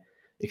the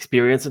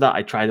experience of that.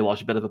 I tried to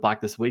watch a bit of it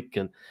back this week,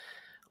 and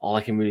all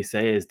I can really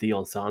say is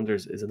Deion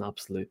Sanders is an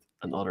absolute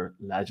and utter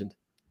legend.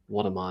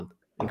 What a man.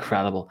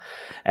 Incredible.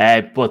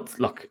 But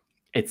look,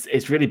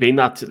 it's really been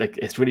that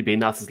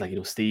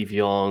since Steve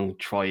Young,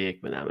 Troy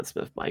Aikman, Emmitt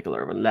Smith, Michael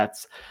Irvin.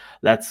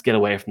 Let's get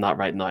away from that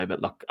right now.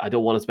 But look, I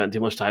don't want to spend too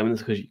much time on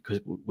this because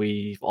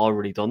we've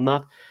already done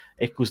that.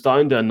 It goes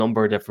down to a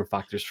number of different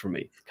factors for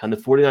me. Can the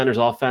 49ers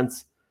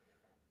offense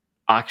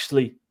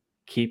actually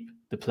keep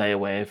the play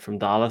away from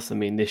Dallas? I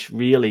mean, this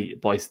really,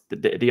 boys,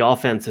 the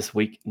offense this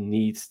week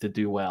needs to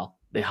do well.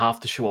 They have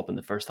to show up in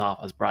the first half,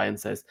 as Brian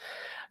says.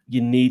 You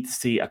need to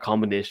see a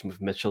combination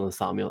with Mitchell and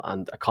Samuel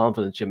and a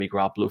confident Jimmy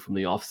Garoppolo from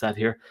the offset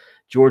here.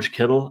 George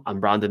Kittle and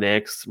Brandon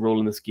Ayuk's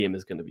role in this game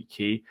is going to be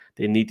key.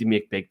 They need to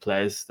make big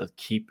plays that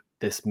keep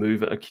this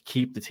move,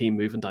 keep the team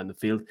moving down the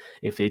field.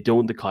 If they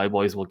don't, the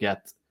Cowboys will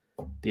get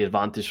the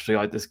advantage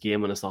throughout this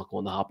game, and it's not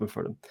going to happen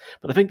for them.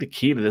 But I think the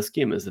key to this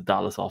game is the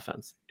Dallas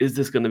offense. Is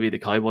this going to be the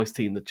Cowboys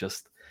team that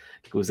just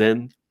goes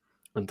in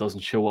and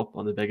doesn't show up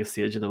on the biggest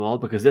stage of them all?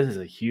 Because this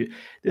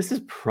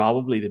is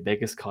probably the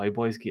biggest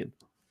Cowboys game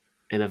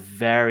in a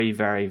very,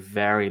 very,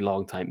 very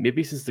long time.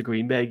 Maybe since the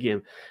Green Bay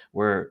game,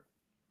 where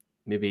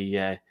maybe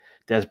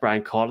Des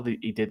Bryant caught it,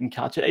 he didn't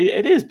catch it.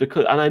 It is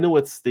because, and I know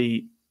it's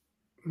the.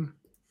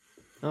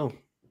 Oh,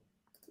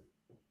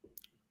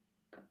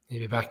 he'll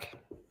be back.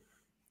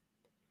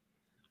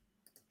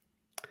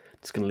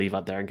 Just going to leave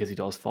that there in case he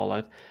does fall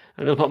out.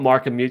 I'm going to put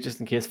Mark on mute just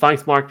in case.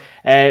 Thanks, Mark.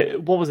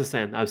 What was I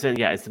saying? I was saying,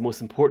 yeah, it's the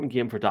most important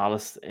game for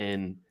Dallas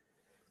in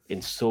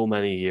so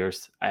many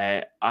years.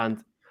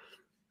 And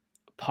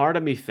part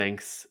of me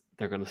thinks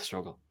they're going to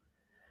struggle.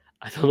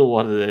 I don't know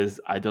what it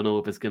is. I don't know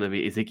if it's going to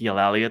be Ezekiel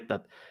Elliott,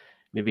 that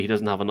maybe he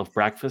doesn't have enough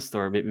breakfast,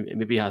 or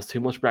maybe he has too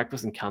much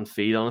breakfast and can't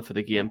feed on it for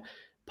the game.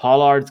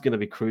 Pollard's going to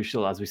be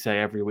crucial, as we say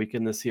every week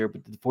in this year.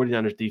 But the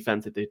 49ers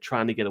defense, if they're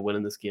trying to get a win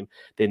in this game,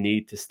 they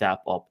need to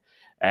step up.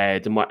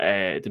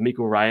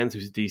 D'Amico Ryans,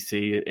 who's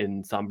DC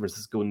in San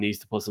Francisco, needs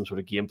to put some sort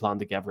of game plan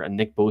together, and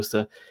Nick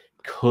Bosa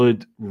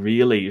could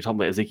really, you're talking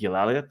about Ezekiel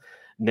Elliott,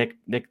 Nick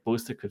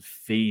Bosa could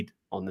feed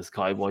on this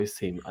Cowboys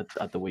team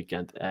at the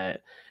weekend.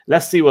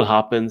 Let's see what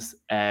happens.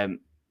 I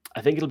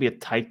think it'll be a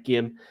tight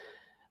game.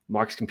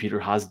 Mark's computer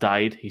has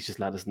died. He's just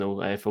let us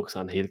know, folks,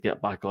 and he'll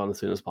get back on as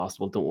soon as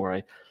possible. Don't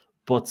worry.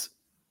 But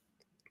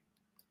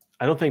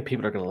I don't think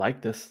people are going to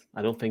like this.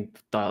 I don't think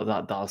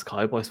that Dallas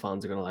Cowboys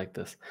fans are going to like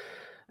this.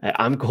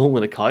 I'm going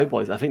with the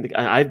Cowboys. I think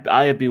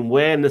I have been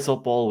weighing this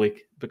up all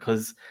week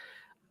because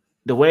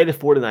the way the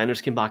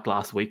 49ers came back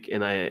last week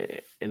in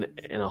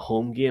a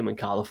home game in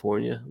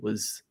California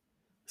was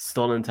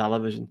stunning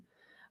television.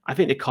 I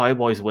think the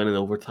Cowboys win in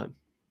overtime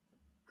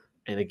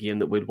in a game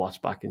that we'd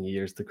watch back in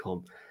years to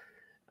come.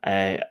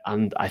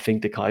 And I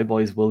think the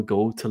Cowboys will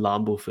go to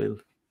Lambeau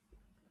Field,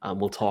 and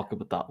we'll talk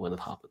about that when it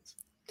happens.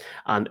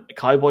 And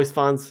Cowboys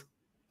fans,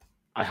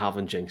 I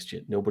haven't jinxed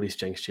you. Nobody's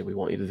jinxed you. We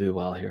want you to do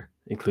well here,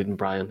 including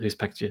Brian, who's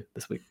picked you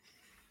this week.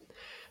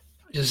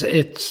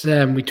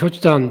 We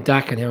touched on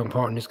Dak and how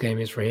important this game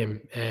is for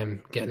him,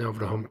 getting over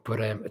the hump. But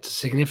it's a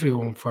significant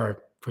one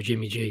for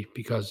Jimmy G,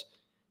 because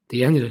at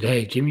the end of the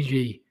day, Jimmy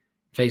G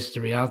faces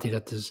the reality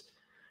that there's,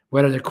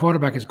 whether the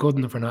quarterback is good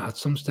enough or not, at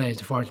some stage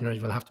the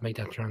 49ers will have to make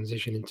that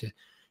transition into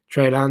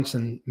Trey Lance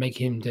and make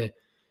him the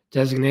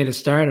designated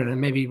starter,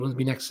 and maybe it will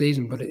be next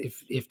season. But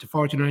if the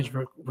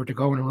 49ers were to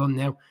go on a run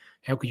now,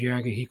 how could you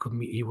argue he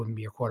wouldn't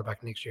be a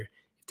quarterback next year?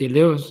 If they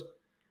lose,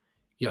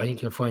 I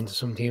think you'll find that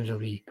some teams will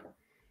be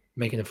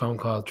making a phone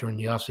call during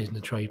the offseason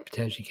to try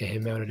potentially get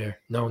him out of there,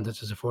 knowing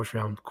this is a first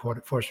round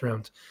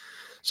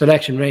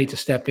selection ready to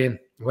step in.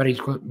 Whether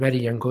he's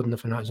ready and good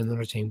enough or not is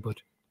another team,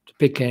 but it's a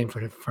big game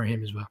for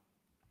him as well.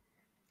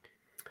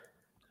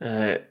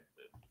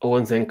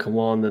 Owen's in, come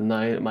on,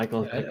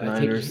 Michael picked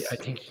Niners. I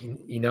think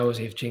he knows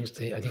he's jinxed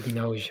it. I think he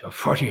knows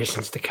 40 years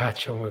since the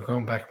catch, and we're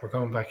going back.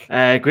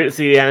 Great to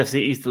see the NFC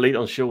East Elite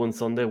on show on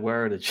Sunday.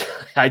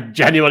 I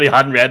genuinely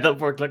hadn't read that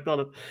before I clicked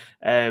on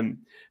it.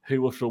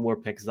 Who will throw more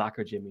picks, Zach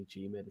or Jimmy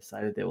G? May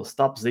decided they will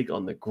stop Zeke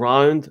on the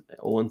ground.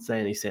 Owen's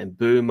saying, he's saying,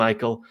 boo,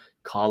 Michael.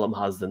 Colum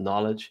has the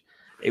knowledge.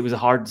 It was a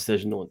hard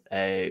decision.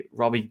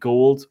 Robbie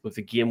Gold with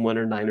the game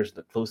winner, Niners in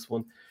a close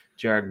one.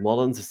 Jared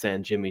Mullins is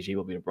saying Jimmy G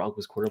will be the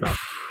Broncos quarterback.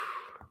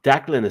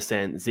 Declan is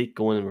saying Zeke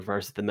going in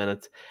reverse at the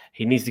minute.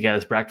 He needs to get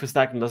his breakfast,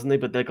 Declan, doesn't he?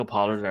 But they'll go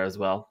Pollard there as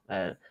well.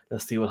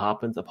 Let's see what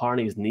happens.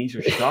 Apparently his knees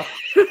are shot.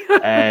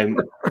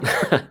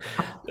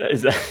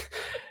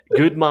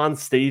 Good man,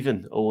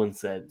 Stephen, Owen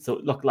said. So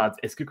look, lads,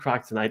 it's good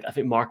crack tonight. I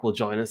think Mark will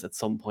join us at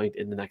some point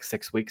in the next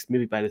 6 weeks,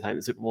 maybe by the time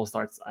the Super Bowl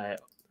starts. I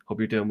hope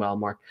you're doing well,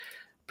 Mark.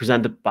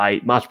 Presented by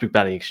Matchbook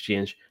Betting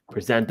Exchange,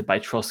 presented by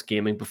Trust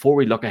Gaming. Before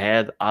we look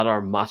ahead at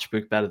our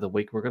Matchbook Bet of the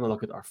week, we're going to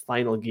look at our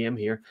final game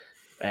here.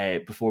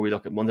 Before we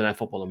look at Monday Night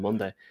Football on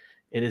Monday,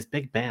 it is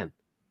Big Ben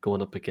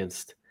going up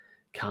against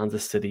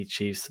Kansas City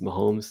Chiefs.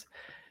 Mahomes,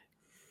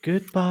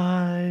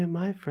 goodbye,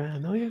 my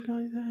friend. Oh, you're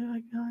going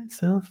to, I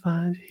still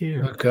find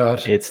here. Oh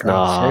God, it's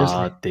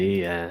not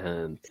the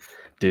end.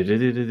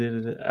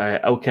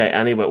 Okay,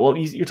 anyway, well,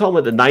 you're talking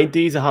about the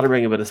 90s. I had to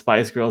bring a bit of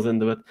Spice Girls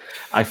into it.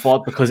 I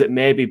thought, because it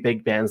may be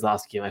Big Ben's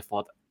last game, I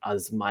thought,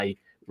 as my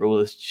role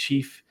as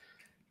chief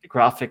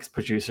graphics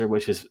producer,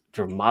 which is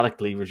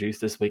dramatically reduced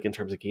this week in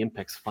terms of game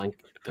picks, thank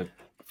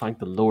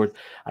the Lord,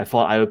 I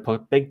thought I would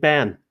put Big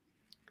Ben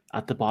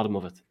at the bottom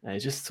of it,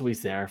 just so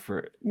he's there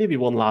for maybe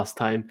one last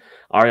time,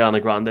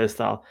 Ariana Grande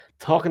style,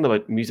 talking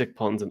about music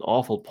puns and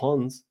awful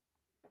puns.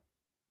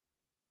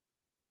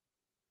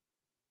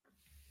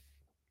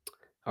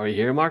 Are you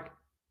here, Mark?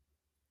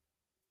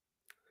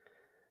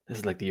 This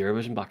is like the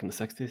Eurovision back in the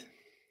 60s.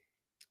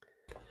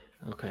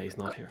 Okay, he's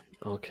not here.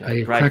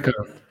 Okay, right.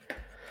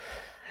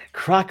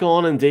 Crack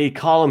on indeed.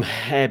 Column.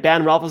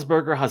 Ben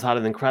Roethlisberger has had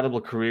an incredible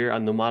career,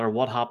 and no matter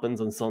what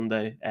happens on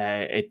Sunday,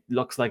 it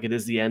looks like it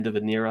is the end of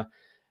an era.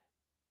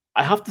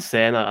 I have to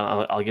say, and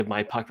I'll give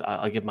my pick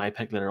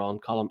later on.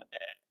 Column.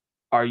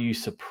 Are you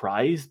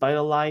surprised by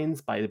the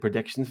lines, by the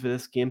predictions for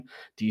this game?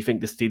 Do you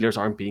think the Steelers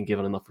aren't being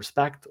given enough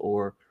respect,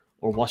 or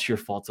what's your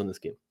thoughts on this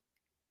game?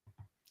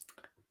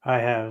 I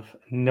have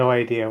no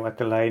idea what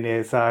the line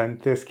is on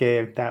this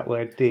game. That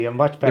would be a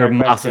much better. They're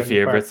massive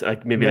favourites,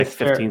 like maybe like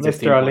 15,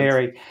 16 Mr.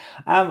 O'Leary.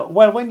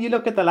 Well, when you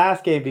look at the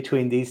last game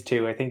between these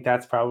two, I think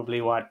that's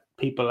probably what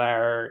people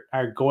are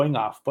going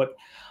off. But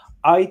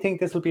I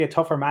think this will be a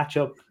tougher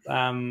matchup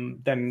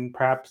than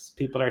perhaps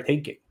people are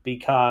thinking,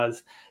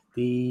 because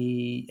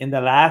in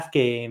the last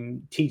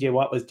game, TJ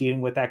Watt was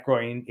dealing with that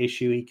groin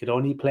issue. He could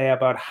only play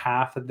about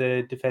half of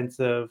the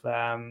defensive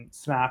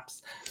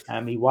snaps.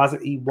 He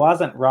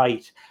wasn't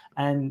right,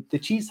 and the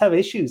Chiefs have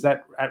issues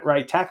at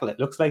right tackle. It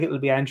looks like it will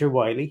be Andrew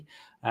Wiley,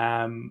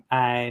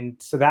 and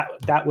so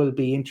that will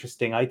be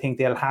interesting. I think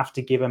they'll have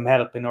to give him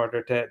help in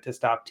order to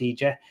stop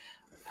TJ,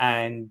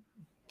 and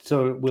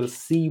so we'll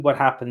see what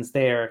happens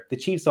there. The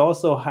Chiefs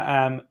also,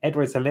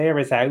 Edwards-Helaire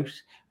is out,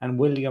 and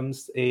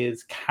Williams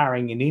is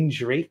carrying an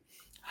injury.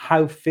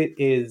 How fit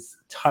is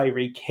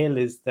Tyreek Hill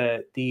is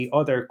the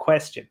other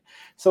question.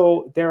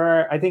 So there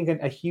are, I think,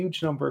 a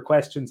huge number of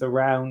questions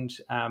around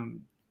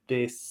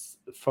this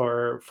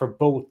for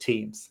both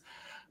teams.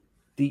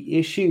 The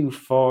issue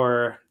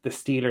for the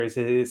Steelers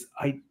is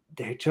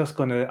they're just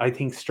going to, I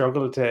think,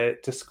 struggle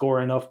to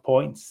score enough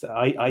points.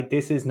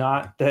 This is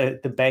not the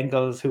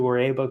Bengals who were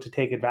able to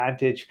take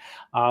advantage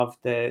of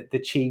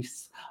the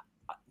Chiefs.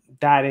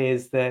 That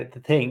is the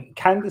thing.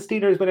 Can the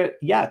Steelers win it?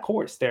 Yeah, of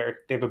course. They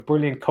have a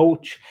brilliant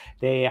coach.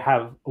 They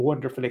have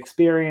wonderful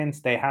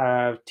experience. They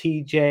have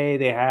TJ.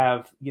 They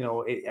have,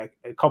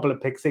 a couple of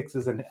pick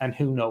sixes and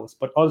who knows.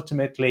 But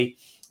ultimately,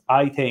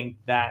 I think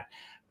that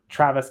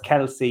Travis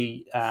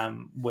Kelce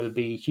will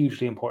be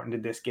hugely important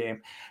in this game.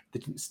 The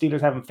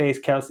Steelers haven't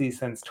faced Kelce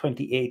since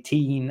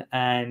 2018,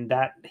 and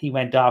that he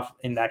went off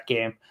in that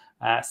game.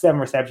 7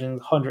 receptions,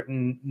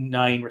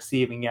 109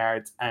 receiving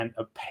yards, and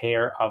a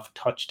pair of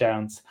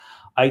touchdowns.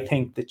 I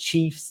think the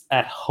Chiefs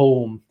at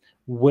home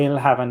will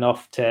have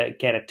enough to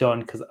get it done,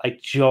 because I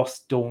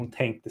just don't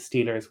think the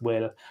Steelers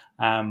will,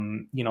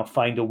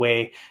 find a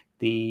way.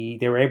 They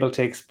were able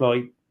to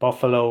exploit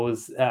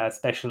Buffalo's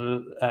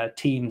special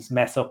teams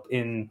mess up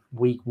in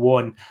week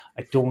 1.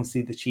 I don't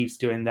see the Chiefs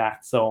doing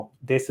that. So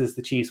this is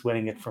the Chiefs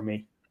winning it for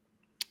me.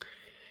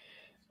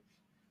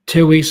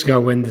 2 weeks ago,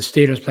 when the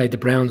Steelers played the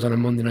Browns on a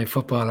Monday Night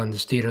Football and the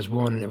Steelers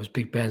won, and it was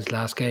Big Ben's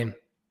last game,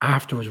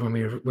 afterwards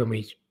when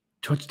we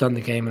touched on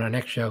the game in our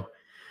next show,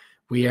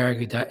 we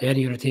argued that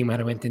any other team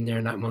had went in there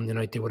on that Monday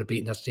night, they would have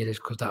beaten that Steelers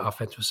because that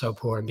offense was so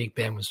poor, and Big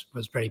Ben was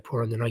very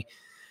poor on the night.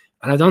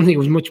 And I don't think it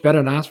was much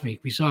better last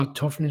week. We saw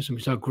toughness and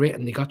we saw grit,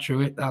 and they got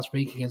through it last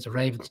week against the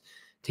Ravens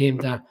team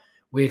that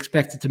we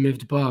expected to move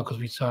the ball, because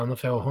we saw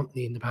enough out of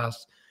Huntley in the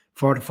past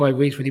 4 to 5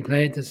 weeks when he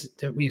played.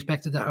 We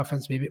expected that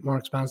offense to be a bit more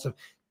expansive.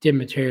 Didn't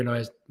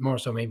materialize, more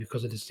so maybe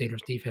because of the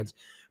Steelers defense.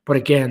 But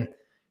again,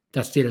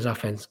 that Steelers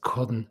offense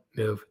couldn't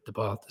move the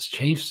ball. The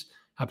Chiefs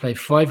have played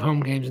 5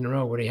 home games in a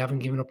row where they haven't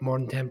given up more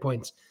than 10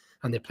 points,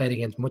 and they played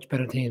against much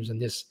better teams than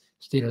this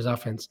Steelers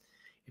offense.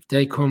 If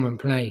they come and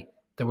play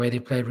the way they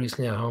played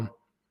recently at home,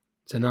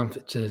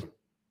 the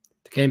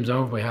game's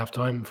over by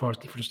half-time,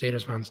 unfortunately, for the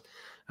Steelers fans.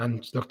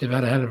 And look, they've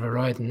had a hell of a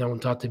ride, and no one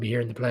thought they'd be here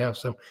in the playoffs.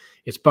 So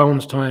it's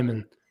bonus time,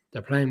 and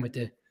they're playing with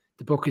the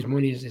bookies'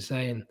 money, as they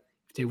say. And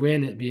if they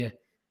win, it'd be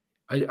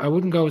I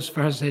wouldn't go as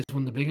far as to say it's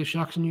one of the biggest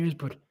shocks in years,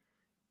 but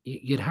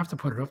you'd have to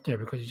put it up there,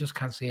 because you just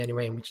can't see any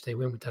way in which they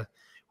win with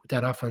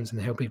that offense and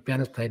how Big Ben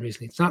has played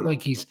recently. It's not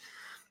like he's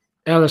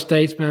elder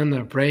statesman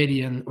or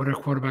Brady and other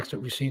quarterbacks that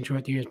we've seen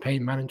throughout the years,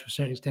 Peyton Manning to a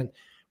certain extent,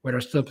 where they're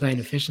still playing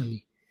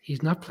efficiently.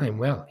 He's not playing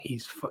well.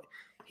 He's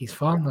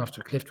fallen off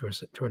the cliff to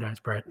a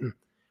large part, and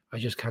I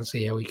just can't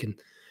see how he can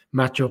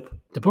match up.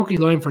 The bookie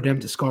line for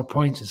them to score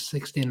points is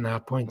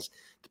 16.5 points.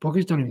 The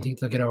bookies don't even think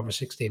they'll get over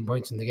 16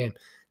 points in the game.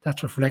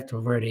 That's reflective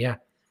of where they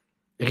are.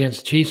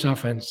 Against the Chiefs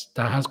offense,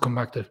 that has come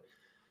back to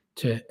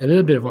a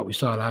little bit of what we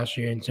saw last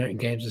year in certain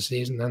games this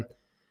season. And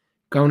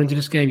going into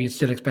this game, you'd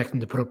still expect them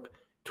to put up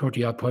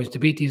 30-odd points. To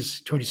beat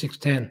these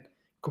 26-10 a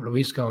couple of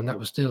weeks ago, and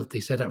they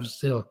said that was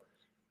still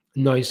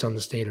nice on the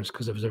Steelers,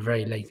 because it was a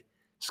very late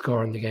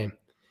score in the game.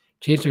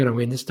 Chiefs are going to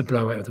win. This is the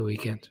blowout of the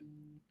weekend.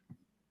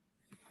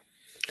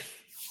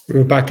 We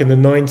were back in the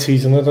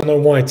 90s, and I don't know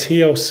why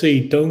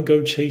TLC, Don't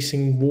Go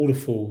Chasing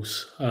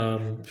Waterfalls,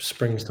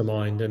 springs to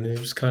mind. And it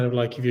was kind of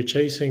like, if you're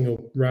chasing a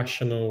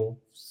rational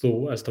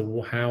thought as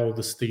to how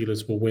the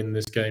Steelers will win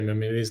this game, I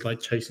mean, it is like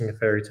chasing a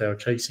fairy tale,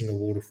 chasing a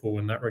waterfall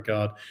in that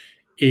regard.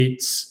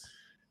 It's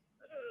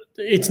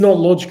not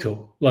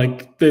logical.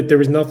 Like,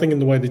 there is nothing in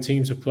the way the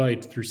teams have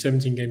played through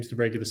 17 games of the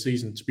regular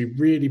season, to be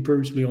really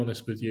brutally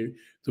honest with you,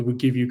 that would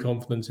give you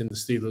confidence in the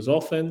Steelers'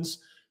 offense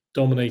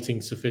dominating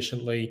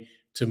sufficiently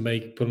to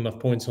put enough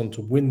points on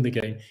to win the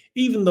game,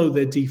 even though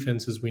their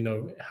defense, as we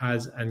know,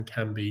 has and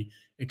can be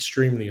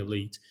extremely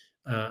elite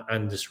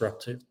and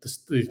disruptive.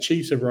 The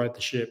Chiefs have righted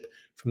the ship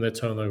from their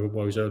turnover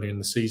woes early in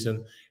the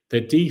season.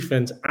 Their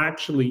defense,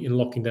 actually, in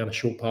locking down a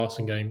short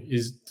passing game,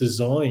 is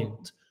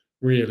designed,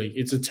 really.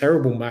 It's a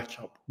terrible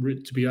matchup,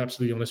 to be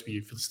absolutely honest with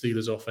you, for the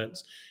Steelers'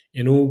 offense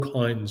in all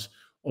kinds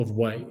of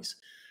ways.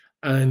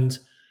 And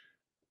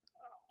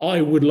I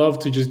would love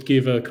to just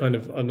give a kind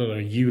of, I don't know,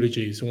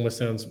 eulogy. It almost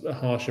sounds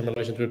harsh in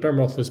relation to it. Ben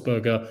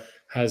Roethlisberger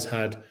has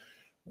had,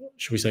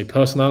 should we say,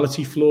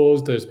 personality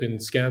flaws. There's been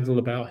scandal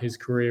about his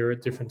career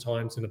at different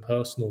times in a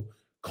personal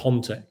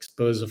context.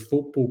 But as a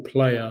football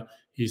player,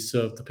 he's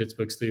served the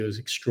Pittsburgh Steelers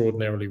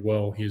extraordinarily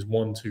well. He has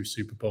won 2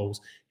 Super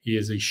Bowls. He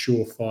is a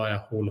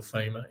surefire Hall of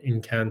Famer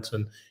in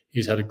Canton.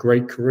 He's had a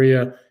great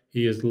career.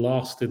 He has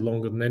lasted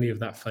longer than any of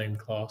that famed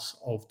class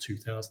of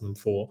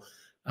 2004.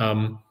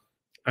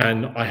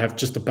 And I have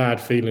just a bad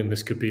feeling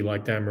this could be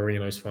like Dan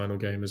Marino's final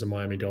game as a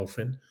Miami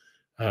Dolphin.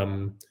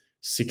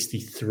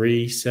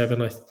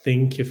 63-7, I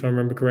think, if I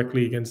remember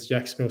correctly, against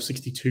Jacksonville,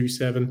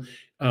 62-7.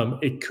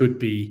 It could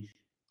be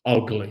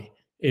ugly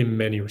in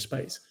many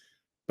respects.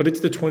 But it's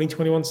the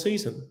 2021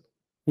 season.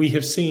 We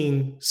have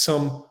seen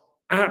some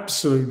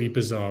absolutely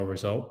bizarre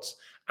results,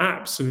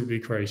 absolutely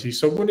crazy.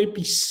 So wouldn't it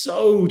be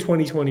so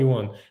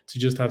 2021 to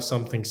just have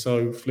something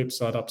so flip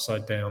side,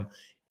 upside down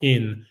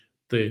in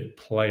the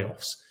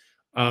playoffs.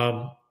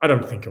 I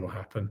don't think it will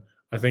happen.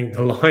 I think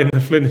the line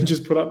that Flynn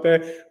just put up there,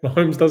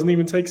 Mahomes doesn't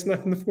even take a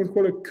snap in the fourth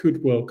quarter,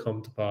 could well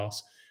come to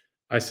pass.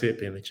 I see it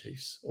being the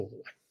Chiefs all the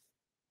way.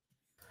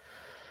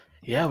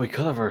 Yeah, we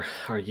could have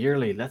our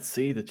yearly. Let's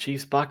see the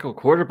Chiefs backup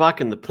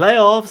quarterback in the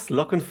playoffs.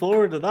 Looking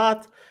forward to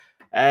that.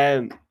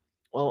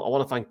 Well, I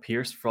want to thank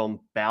Pierce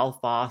from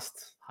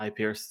Belfast. Hi,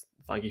 Pierce.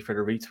 Thank you for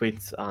the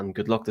retweets and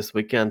good luck this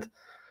weekend.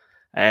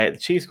 The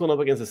Chiefs going up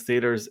against the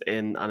Steelers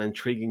in an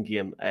intriguing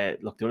game.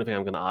 Look, the only thing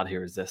I'm going to add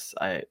here is this.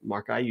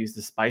 Mark, I used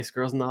the Spice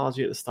Girls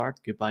analogy at the start.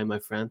 Goodbye, my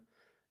friend.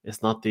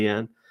 It's not the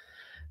end.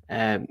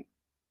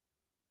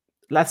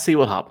 Let's see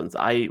what happens.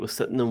 I was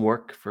sitting in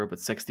work for about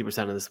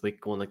 60% of this week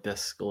going like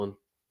this, going,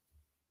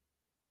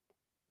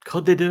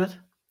 could they do it?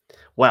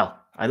 Well,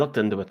 I looked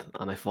into it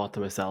and I thought to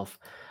myself,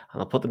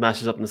 and I'll put the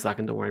message up in a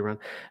second, don't worry, Ron.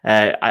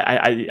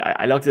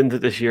 I looked into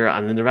this year,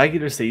 and in the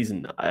regular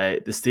season,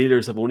 the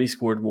Steelers have only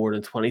scored more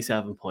than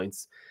 27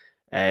 points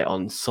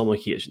on some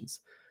occasions.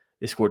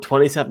 They scored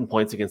 27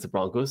 points against the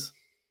Broncos.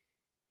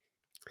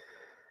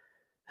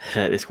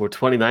 They scored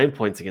 29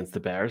 points against the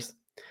Bears.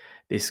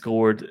 They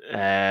scored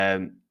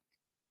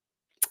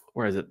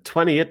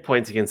 28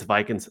 points against the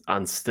Vikings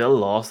and still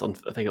lost on,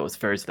 I think it was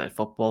Thursday Night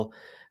Football.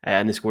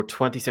 And they scored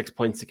 26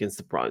 points against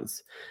the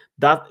Browns.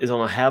 That is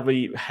on a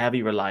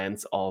heavy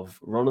reliance of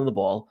running the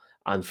ball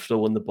and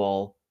throwing the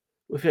ball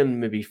within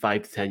maybe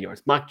 5 to 10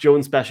 yards. Mac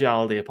Jones'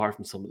 speciality, apart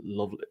from some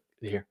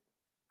lovely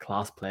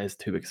class plays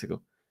 2 weeks ago.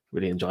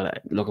 Really enjoyed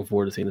it. Looking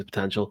forward to seeing his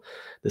potential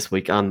this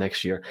week and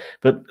next year.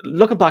 But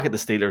looking back at the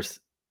Steelers,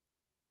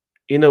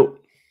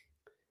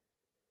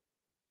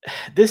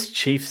 this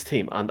Chiefs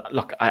team, and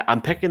look,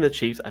 I'm picking the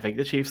Chiefs. I think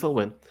the Chiefs will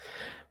win.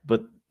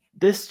 But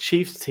this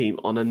Chiefs team,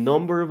 on a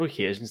number of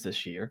occasions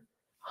this year,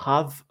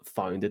 have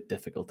found it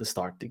difficult to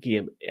start the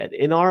game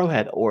in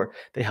Arrowhead, or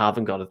they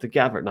haven't got it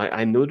together. Now,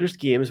 I know there's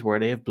games where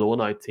they have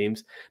blown out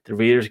teams. The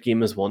Raiders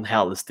game is one.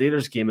 Hell, the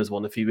Steelers game is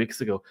one a few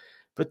weeks ago.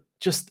 But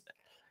just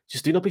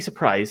do not be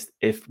surprised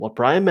if what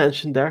Brian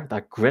mentioned there,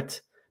 that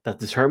grit, that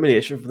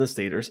determination from the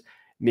Steelers,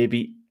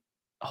 maybe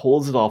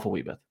holds it off a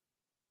wee bit.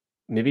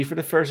 Maybe for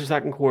the first or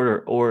second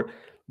quarter, or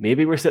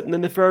maybe we're sitting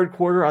in the third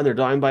quarter and they're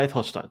down by a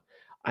touchdown.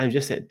 I'm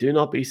just saying, do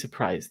not be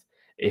surprised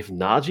if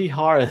Najee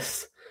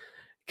Harris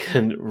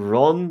can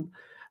run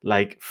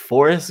like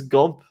Forrest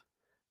Gump.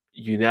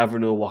 You never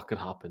know what could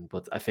happen.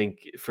 But I think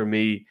for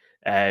me,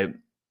 I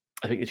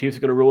think the Chiefs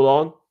are going to roll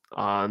on,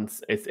 and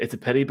it's a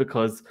pity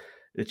because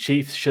the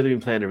Chiefs should have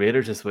been playing the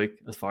Raiders this week,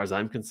 as far as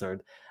I'm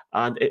concerned.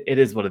 And it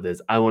is what it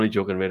is. I'm only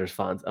joking, Raiders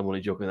fans. I'm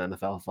only joking,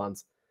 NFL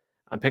fans.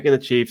 I'm picking the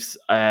Chiefs.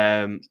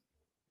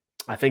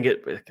 I think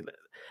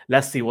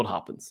let's see what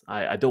happens.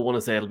 I don't want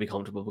to say it'll be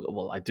comfortable.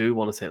 Well, I do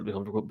want to say it'll be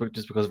comfortable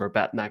just because of our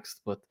bet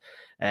next. But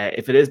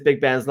if it is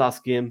Big Ben's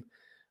last game,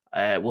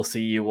 we'll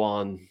see you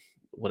on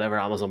whatever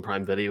Amazon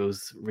Prime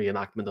Video's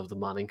reenactment of the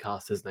Manning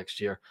cast is next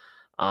year.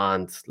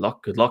 And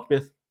good luck,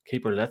 mate.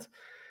 Keep her lit.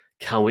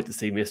 Can't wait to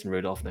see Mason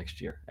Rudolph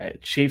next year.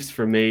 Chiefs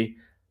for me,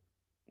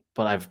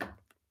 but I've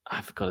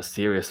got a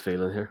serious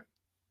feeling here.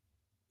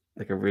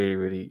 Like a really,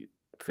 really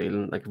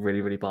feeling, like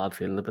really, really bad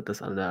feeling about this.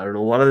 And I don't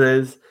know what it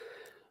is.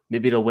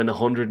 Maybe they'll win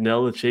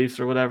 100-0, the Chiefs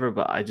or whatever,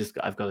 but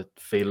I've got a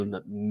feeling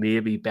that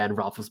maybe Ben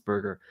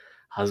Roethlisberger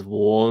has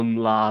one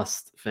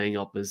last thing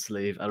up his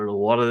sleeve. I don't know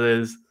what it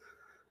is,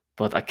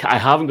 but I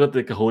haven't got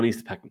the cojones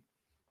to pick him.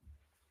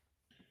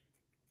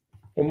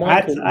 Well,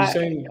 Michael, you're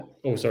saying...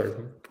 Oh, sorry.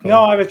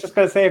 No, I was just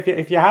going to say,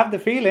 if you have the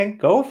feeling,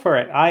 go for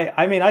it.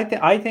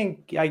 I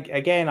think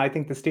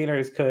the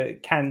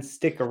Steelers can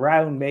stick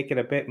around, make it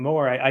a bit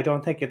more. I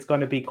don't think it's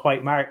going to be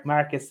quite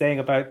Marcus saying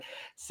about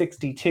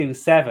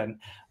 62-7.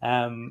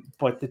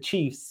 But the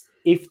Chiefs,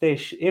 if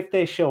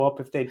they show up,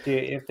 if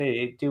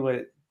they do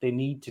what they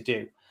need to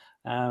do.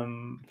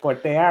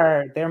 But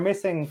they're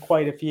missing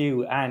quite a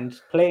few, and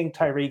playing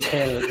Tyreek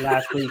Hill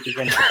last week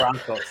against the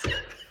Broncos.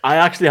 I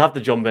actually have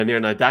to jump in here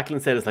now.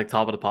 Declan said it's like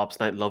Top of the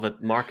Pops night. Love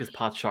it. Mark is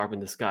Pat Sharp in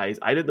disguise.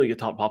 I didn't know you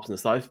Top Pops in the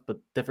South, but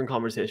different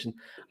conversation.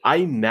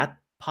 I met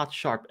Pat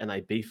Sharp in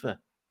Ibiza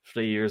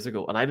 3 years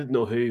ago, and I didn't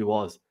know who he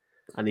was.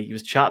 And he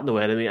was chatting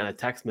away to me, and I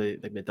texted me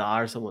like my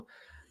dad or someone.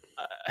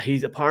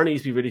 He's apparently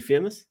used to be really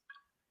famous.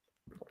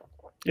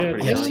 Yeah,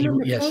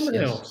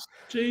 yes.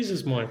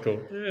 Jesus,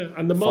 Michael. Yeah,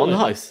 and the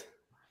Funhouse.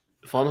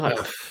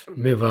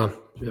 Move on.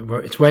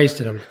 It's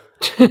wasted him.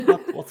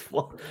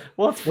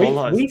 What's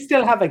Funhouse? We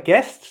still have a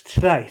guest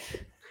tonight.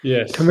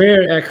 Yes. Come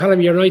here,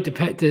 Colin. You're right. The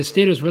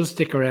Steelers will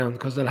stick around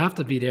because they'll have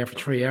to be there for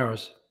 3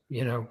 hours.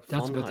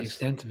 That's about the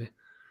extent of it.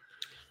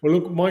 Well,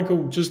 look,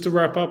 Michael, just to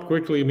wrap up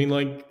quickly, I mean,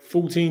 like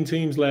 14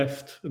 teams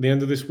left at the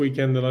end of this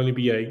weekend. There'll only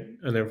be 8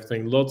 and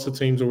everything. Lots of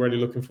teams already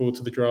looking forward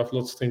to the draft.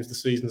 Lots of teams, the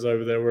season's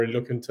over. They're already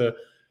looking to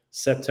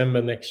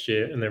September next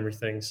year and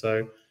everything.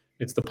 So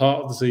it's the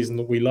part of the season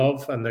that we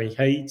love and they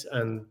hate,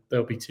 and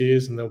there'll be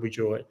tears and there'll be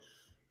joy.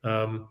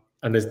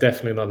 And there's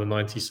definitely another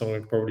 90s song I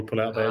could probably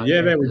pull out there.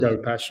 Yeah, there we go.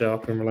 Pat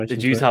Sharp in relation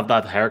Did to you it. have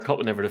that haircut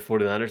whenever the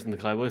 49ers and the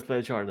Cowboys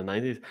played each other in the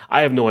 90s?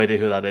 I have no idea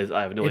who that is.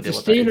 I have no If the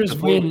idea what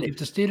that is. If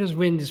the Steelers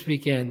win this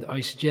weekend,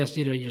 I suggest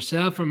either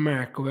yourself or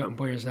Mark go out and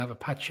buy yourself a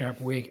Pat Sharp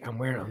wig and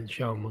wear it on the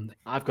show on Monday.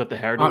 I've got the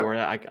hair, don't worry.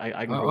 I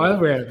can I'll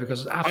wear it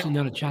because there's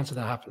absolutely not a chance of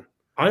that happening.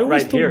 I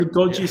always Right thought here. the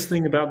dodgiest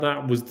thing about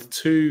that was the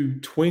two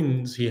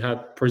twins he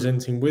had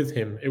presenting with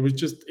him. It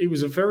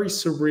was a very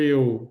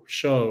surreal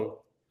show.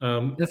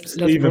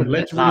 Stephen,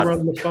 let's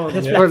rerun the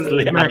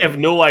fun. I have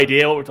no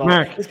idea what we're talking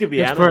Mark, about. This could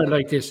be let's put it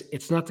like this.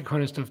 It's not the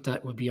kind of stuff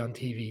that would be on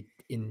TV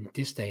in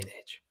this day and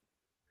age.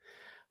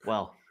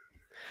 Well,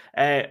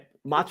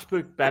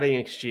 Matchbook Betting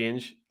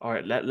Exchange. All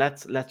right,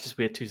 let's just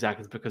wait 2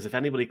 seconds, because if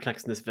anybody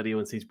clicks in this video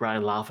and sees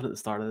Brian laughing at the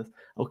start of this,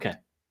 okay.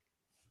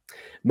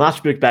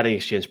 Matchbook Betting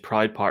Exchange,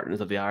 proud partners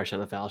of the Irish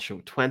NFL Show.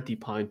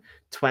 £20,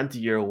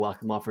 €20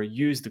 welcome offer.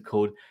 Use the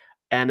code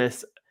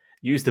Ennis.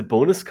 Use the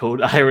bonus code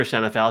Irish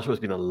NFL Show. It's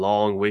been a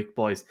long week,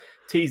 boys.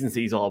 T's and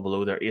C's all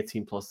below there.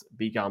 18 plus.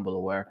 Be gamble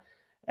aware.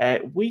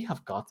 We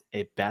have got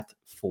a bet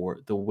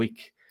for the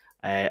week.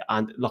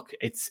 And look,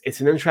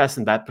 it's an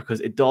interesting bet because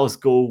it does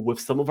go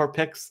with some of our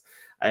picks.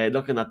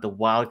 Looking at the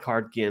wild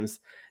card games.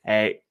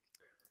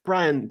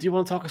 Brian, do you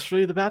want to talk us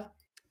through the bet?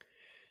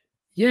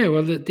 Yeah,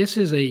 well, this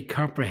is a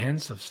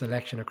comprehensive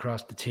selection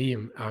across the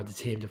team,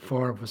 the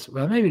four of us.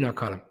 Well, maybe not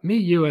Colin. Me,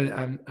 you,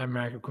 and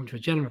Mark have come to a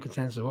general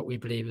consensus of what we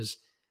believe is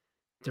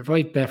the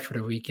right bet for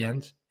the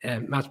weekend.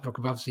 Matchbook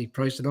have obviously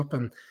priced it up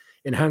and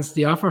enhanced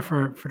the offer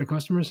for the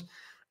customers.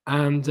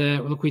 And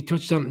look, we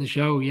touched on it in the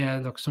show.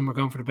 Yeah, look, some are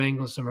going for the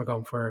Bengals, some are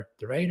going for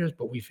the Raiders,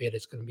 but we feel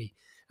it's going to be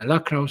a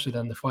lot closer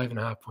than the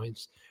 5.5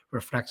 points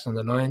reflects on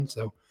the line.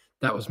 So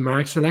that was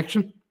Mark's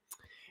selection.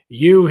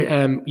 We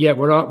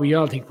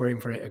all think we're in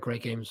for a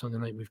great game Sunday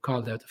night. We've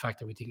called out the fact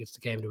that we think it's the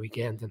game of the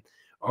weekend, and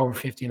over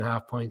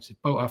 50.5 points.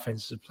 If both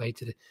offenses have played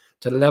to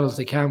the levels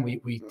they can, we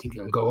think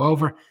it'll go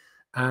over.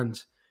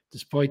 And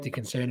despite the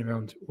concern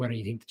around whether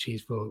you think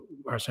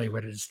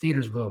whether the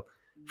Steelers will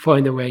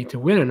find a way to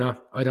win or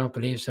not, I don't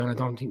believe so. And I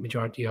don't think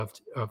majority of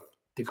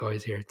the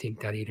guys here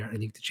think that either. I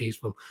think the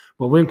Chiefs will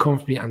win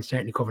comfortably and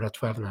certainly cover that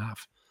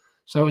 12.5.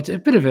 So it's a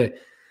bit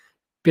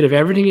of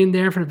everything in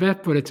there for the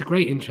bet, but it's a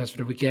great interest for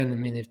the weekend. I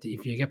mean, if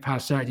you get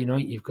past Saturday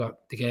night, you've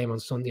got the game on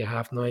Sunday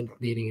at 9:30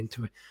 leading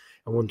into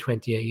a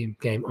 1:20 a.m.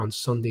 game on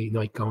Sunday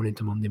night going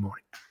into Monday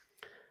morning.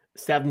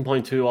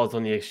 7.2 odds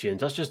on the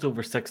exchange. That's just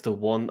over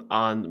 6-1.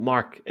 And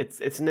Mark,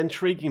 it's an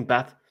intriguing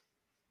bet.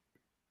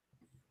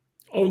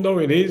 Oh no,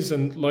 it is.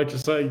 And like I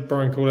say,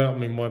 Brian called out. I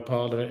mean, my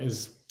part of it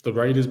is the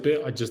Raiders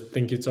bit. I just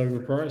think it's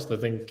overpriced. I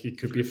think it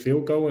could be a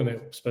field goal in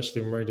it,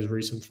 especially in Raiders'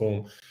 recent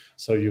form.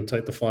 So you'll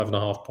take the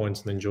 5.5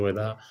 points and enjoy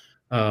that.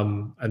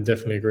 And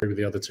definitely agree with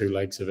the other two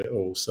legs of it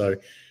all. So,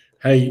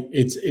 hey,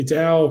 it's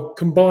our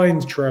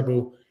combined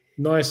treble.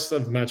 Nice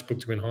of Matchbook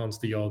to enhance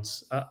the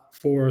odds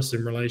for us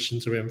in relation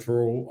to him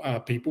for all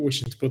people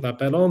wishing to put that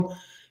bet on.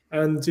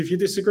 And if you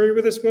disagree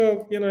with us,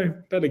 well,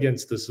 bet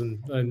against us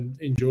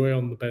and enjoy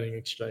on the betting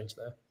exchange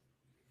there.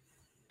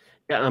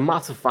 Yeah, and a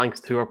massive thanks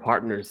to our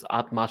partners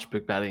at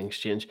Matchbook Betting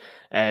Exchange,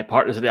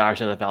 partners of the Irish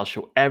NFL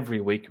Show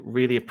every week.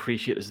 Really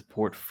appreciate the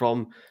support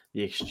from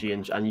the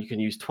exchange, and you can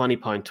use £20,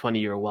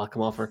 €20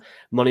 welcome offer,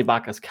 money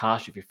back as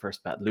cash if your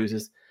first bet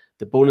loses.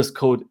 The bonus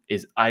code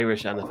is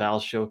Irish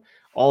NFL Show.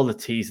 All the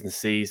T's and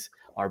C's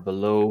are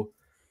below,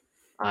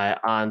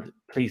 and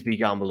please be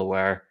gamble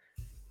aware.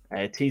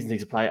 T's and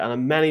C's apply,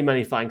 and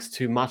many thanks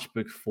to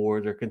Matchbook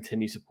for their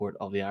continued support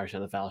of the Irish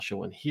NFL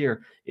Show. And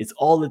here is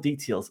all the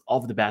details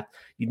of the bet.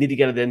 You need to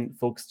get it in,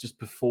 folks, just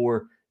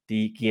before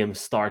the game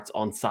starts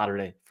on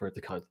Saturday for it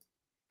to count.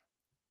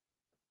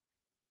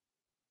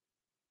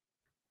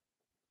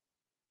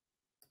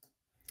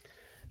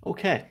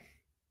 Okay.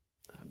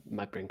 I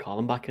might bring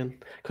Colin back in.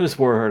 Could have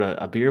swore I heard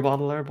a beer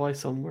bottle there, boy,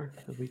 somewhere.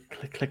 We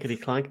clickety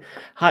clank.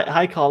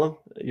 Hi, Colin.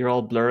 You're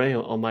all blurry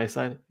on my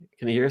side.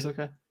 Can you hear us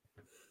okay?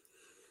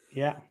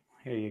 Yeah,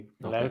 hear you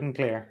loud and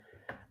clear.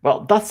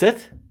 Well, that's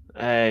it.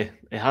 It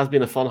has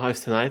been a fun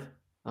house tonight,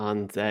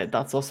 and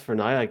that's us for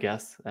now, I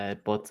guess.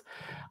 But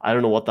I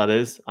don't know what that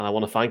is, and I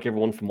want to thank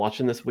everyone for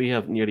watching this. We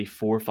have nearly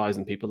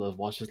 4,000 people that have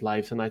watched us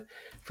live tonight.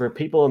 For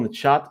people in the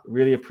chat,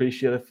 really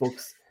appreciate it,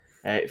 folks.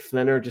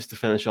 Flinner, just to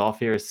finish off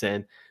here, is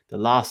saying the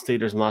last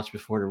Steelers match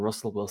before the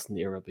Russell Wilson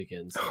era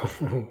begins.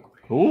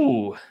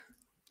 Ooh.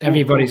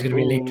 Everybody's going to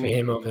be linked to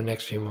him over the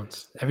next few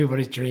months.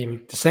 Everybody's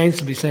dreaming. The Saints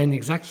will be saying the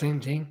exact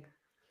same thing,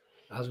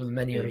 as will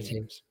many other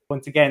teams.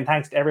 Once again,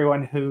 thanks to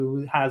everyone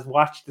who has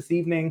watched this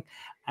evening,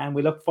 and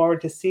we look forward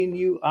to seeing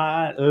you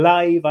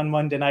live on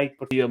Monday night.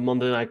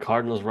 Monday night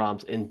Cardinals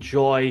Rams.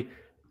 Enjoy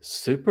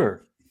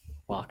Super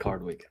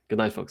Wildcard Week. Good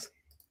night, folks.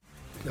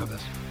 God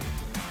bless.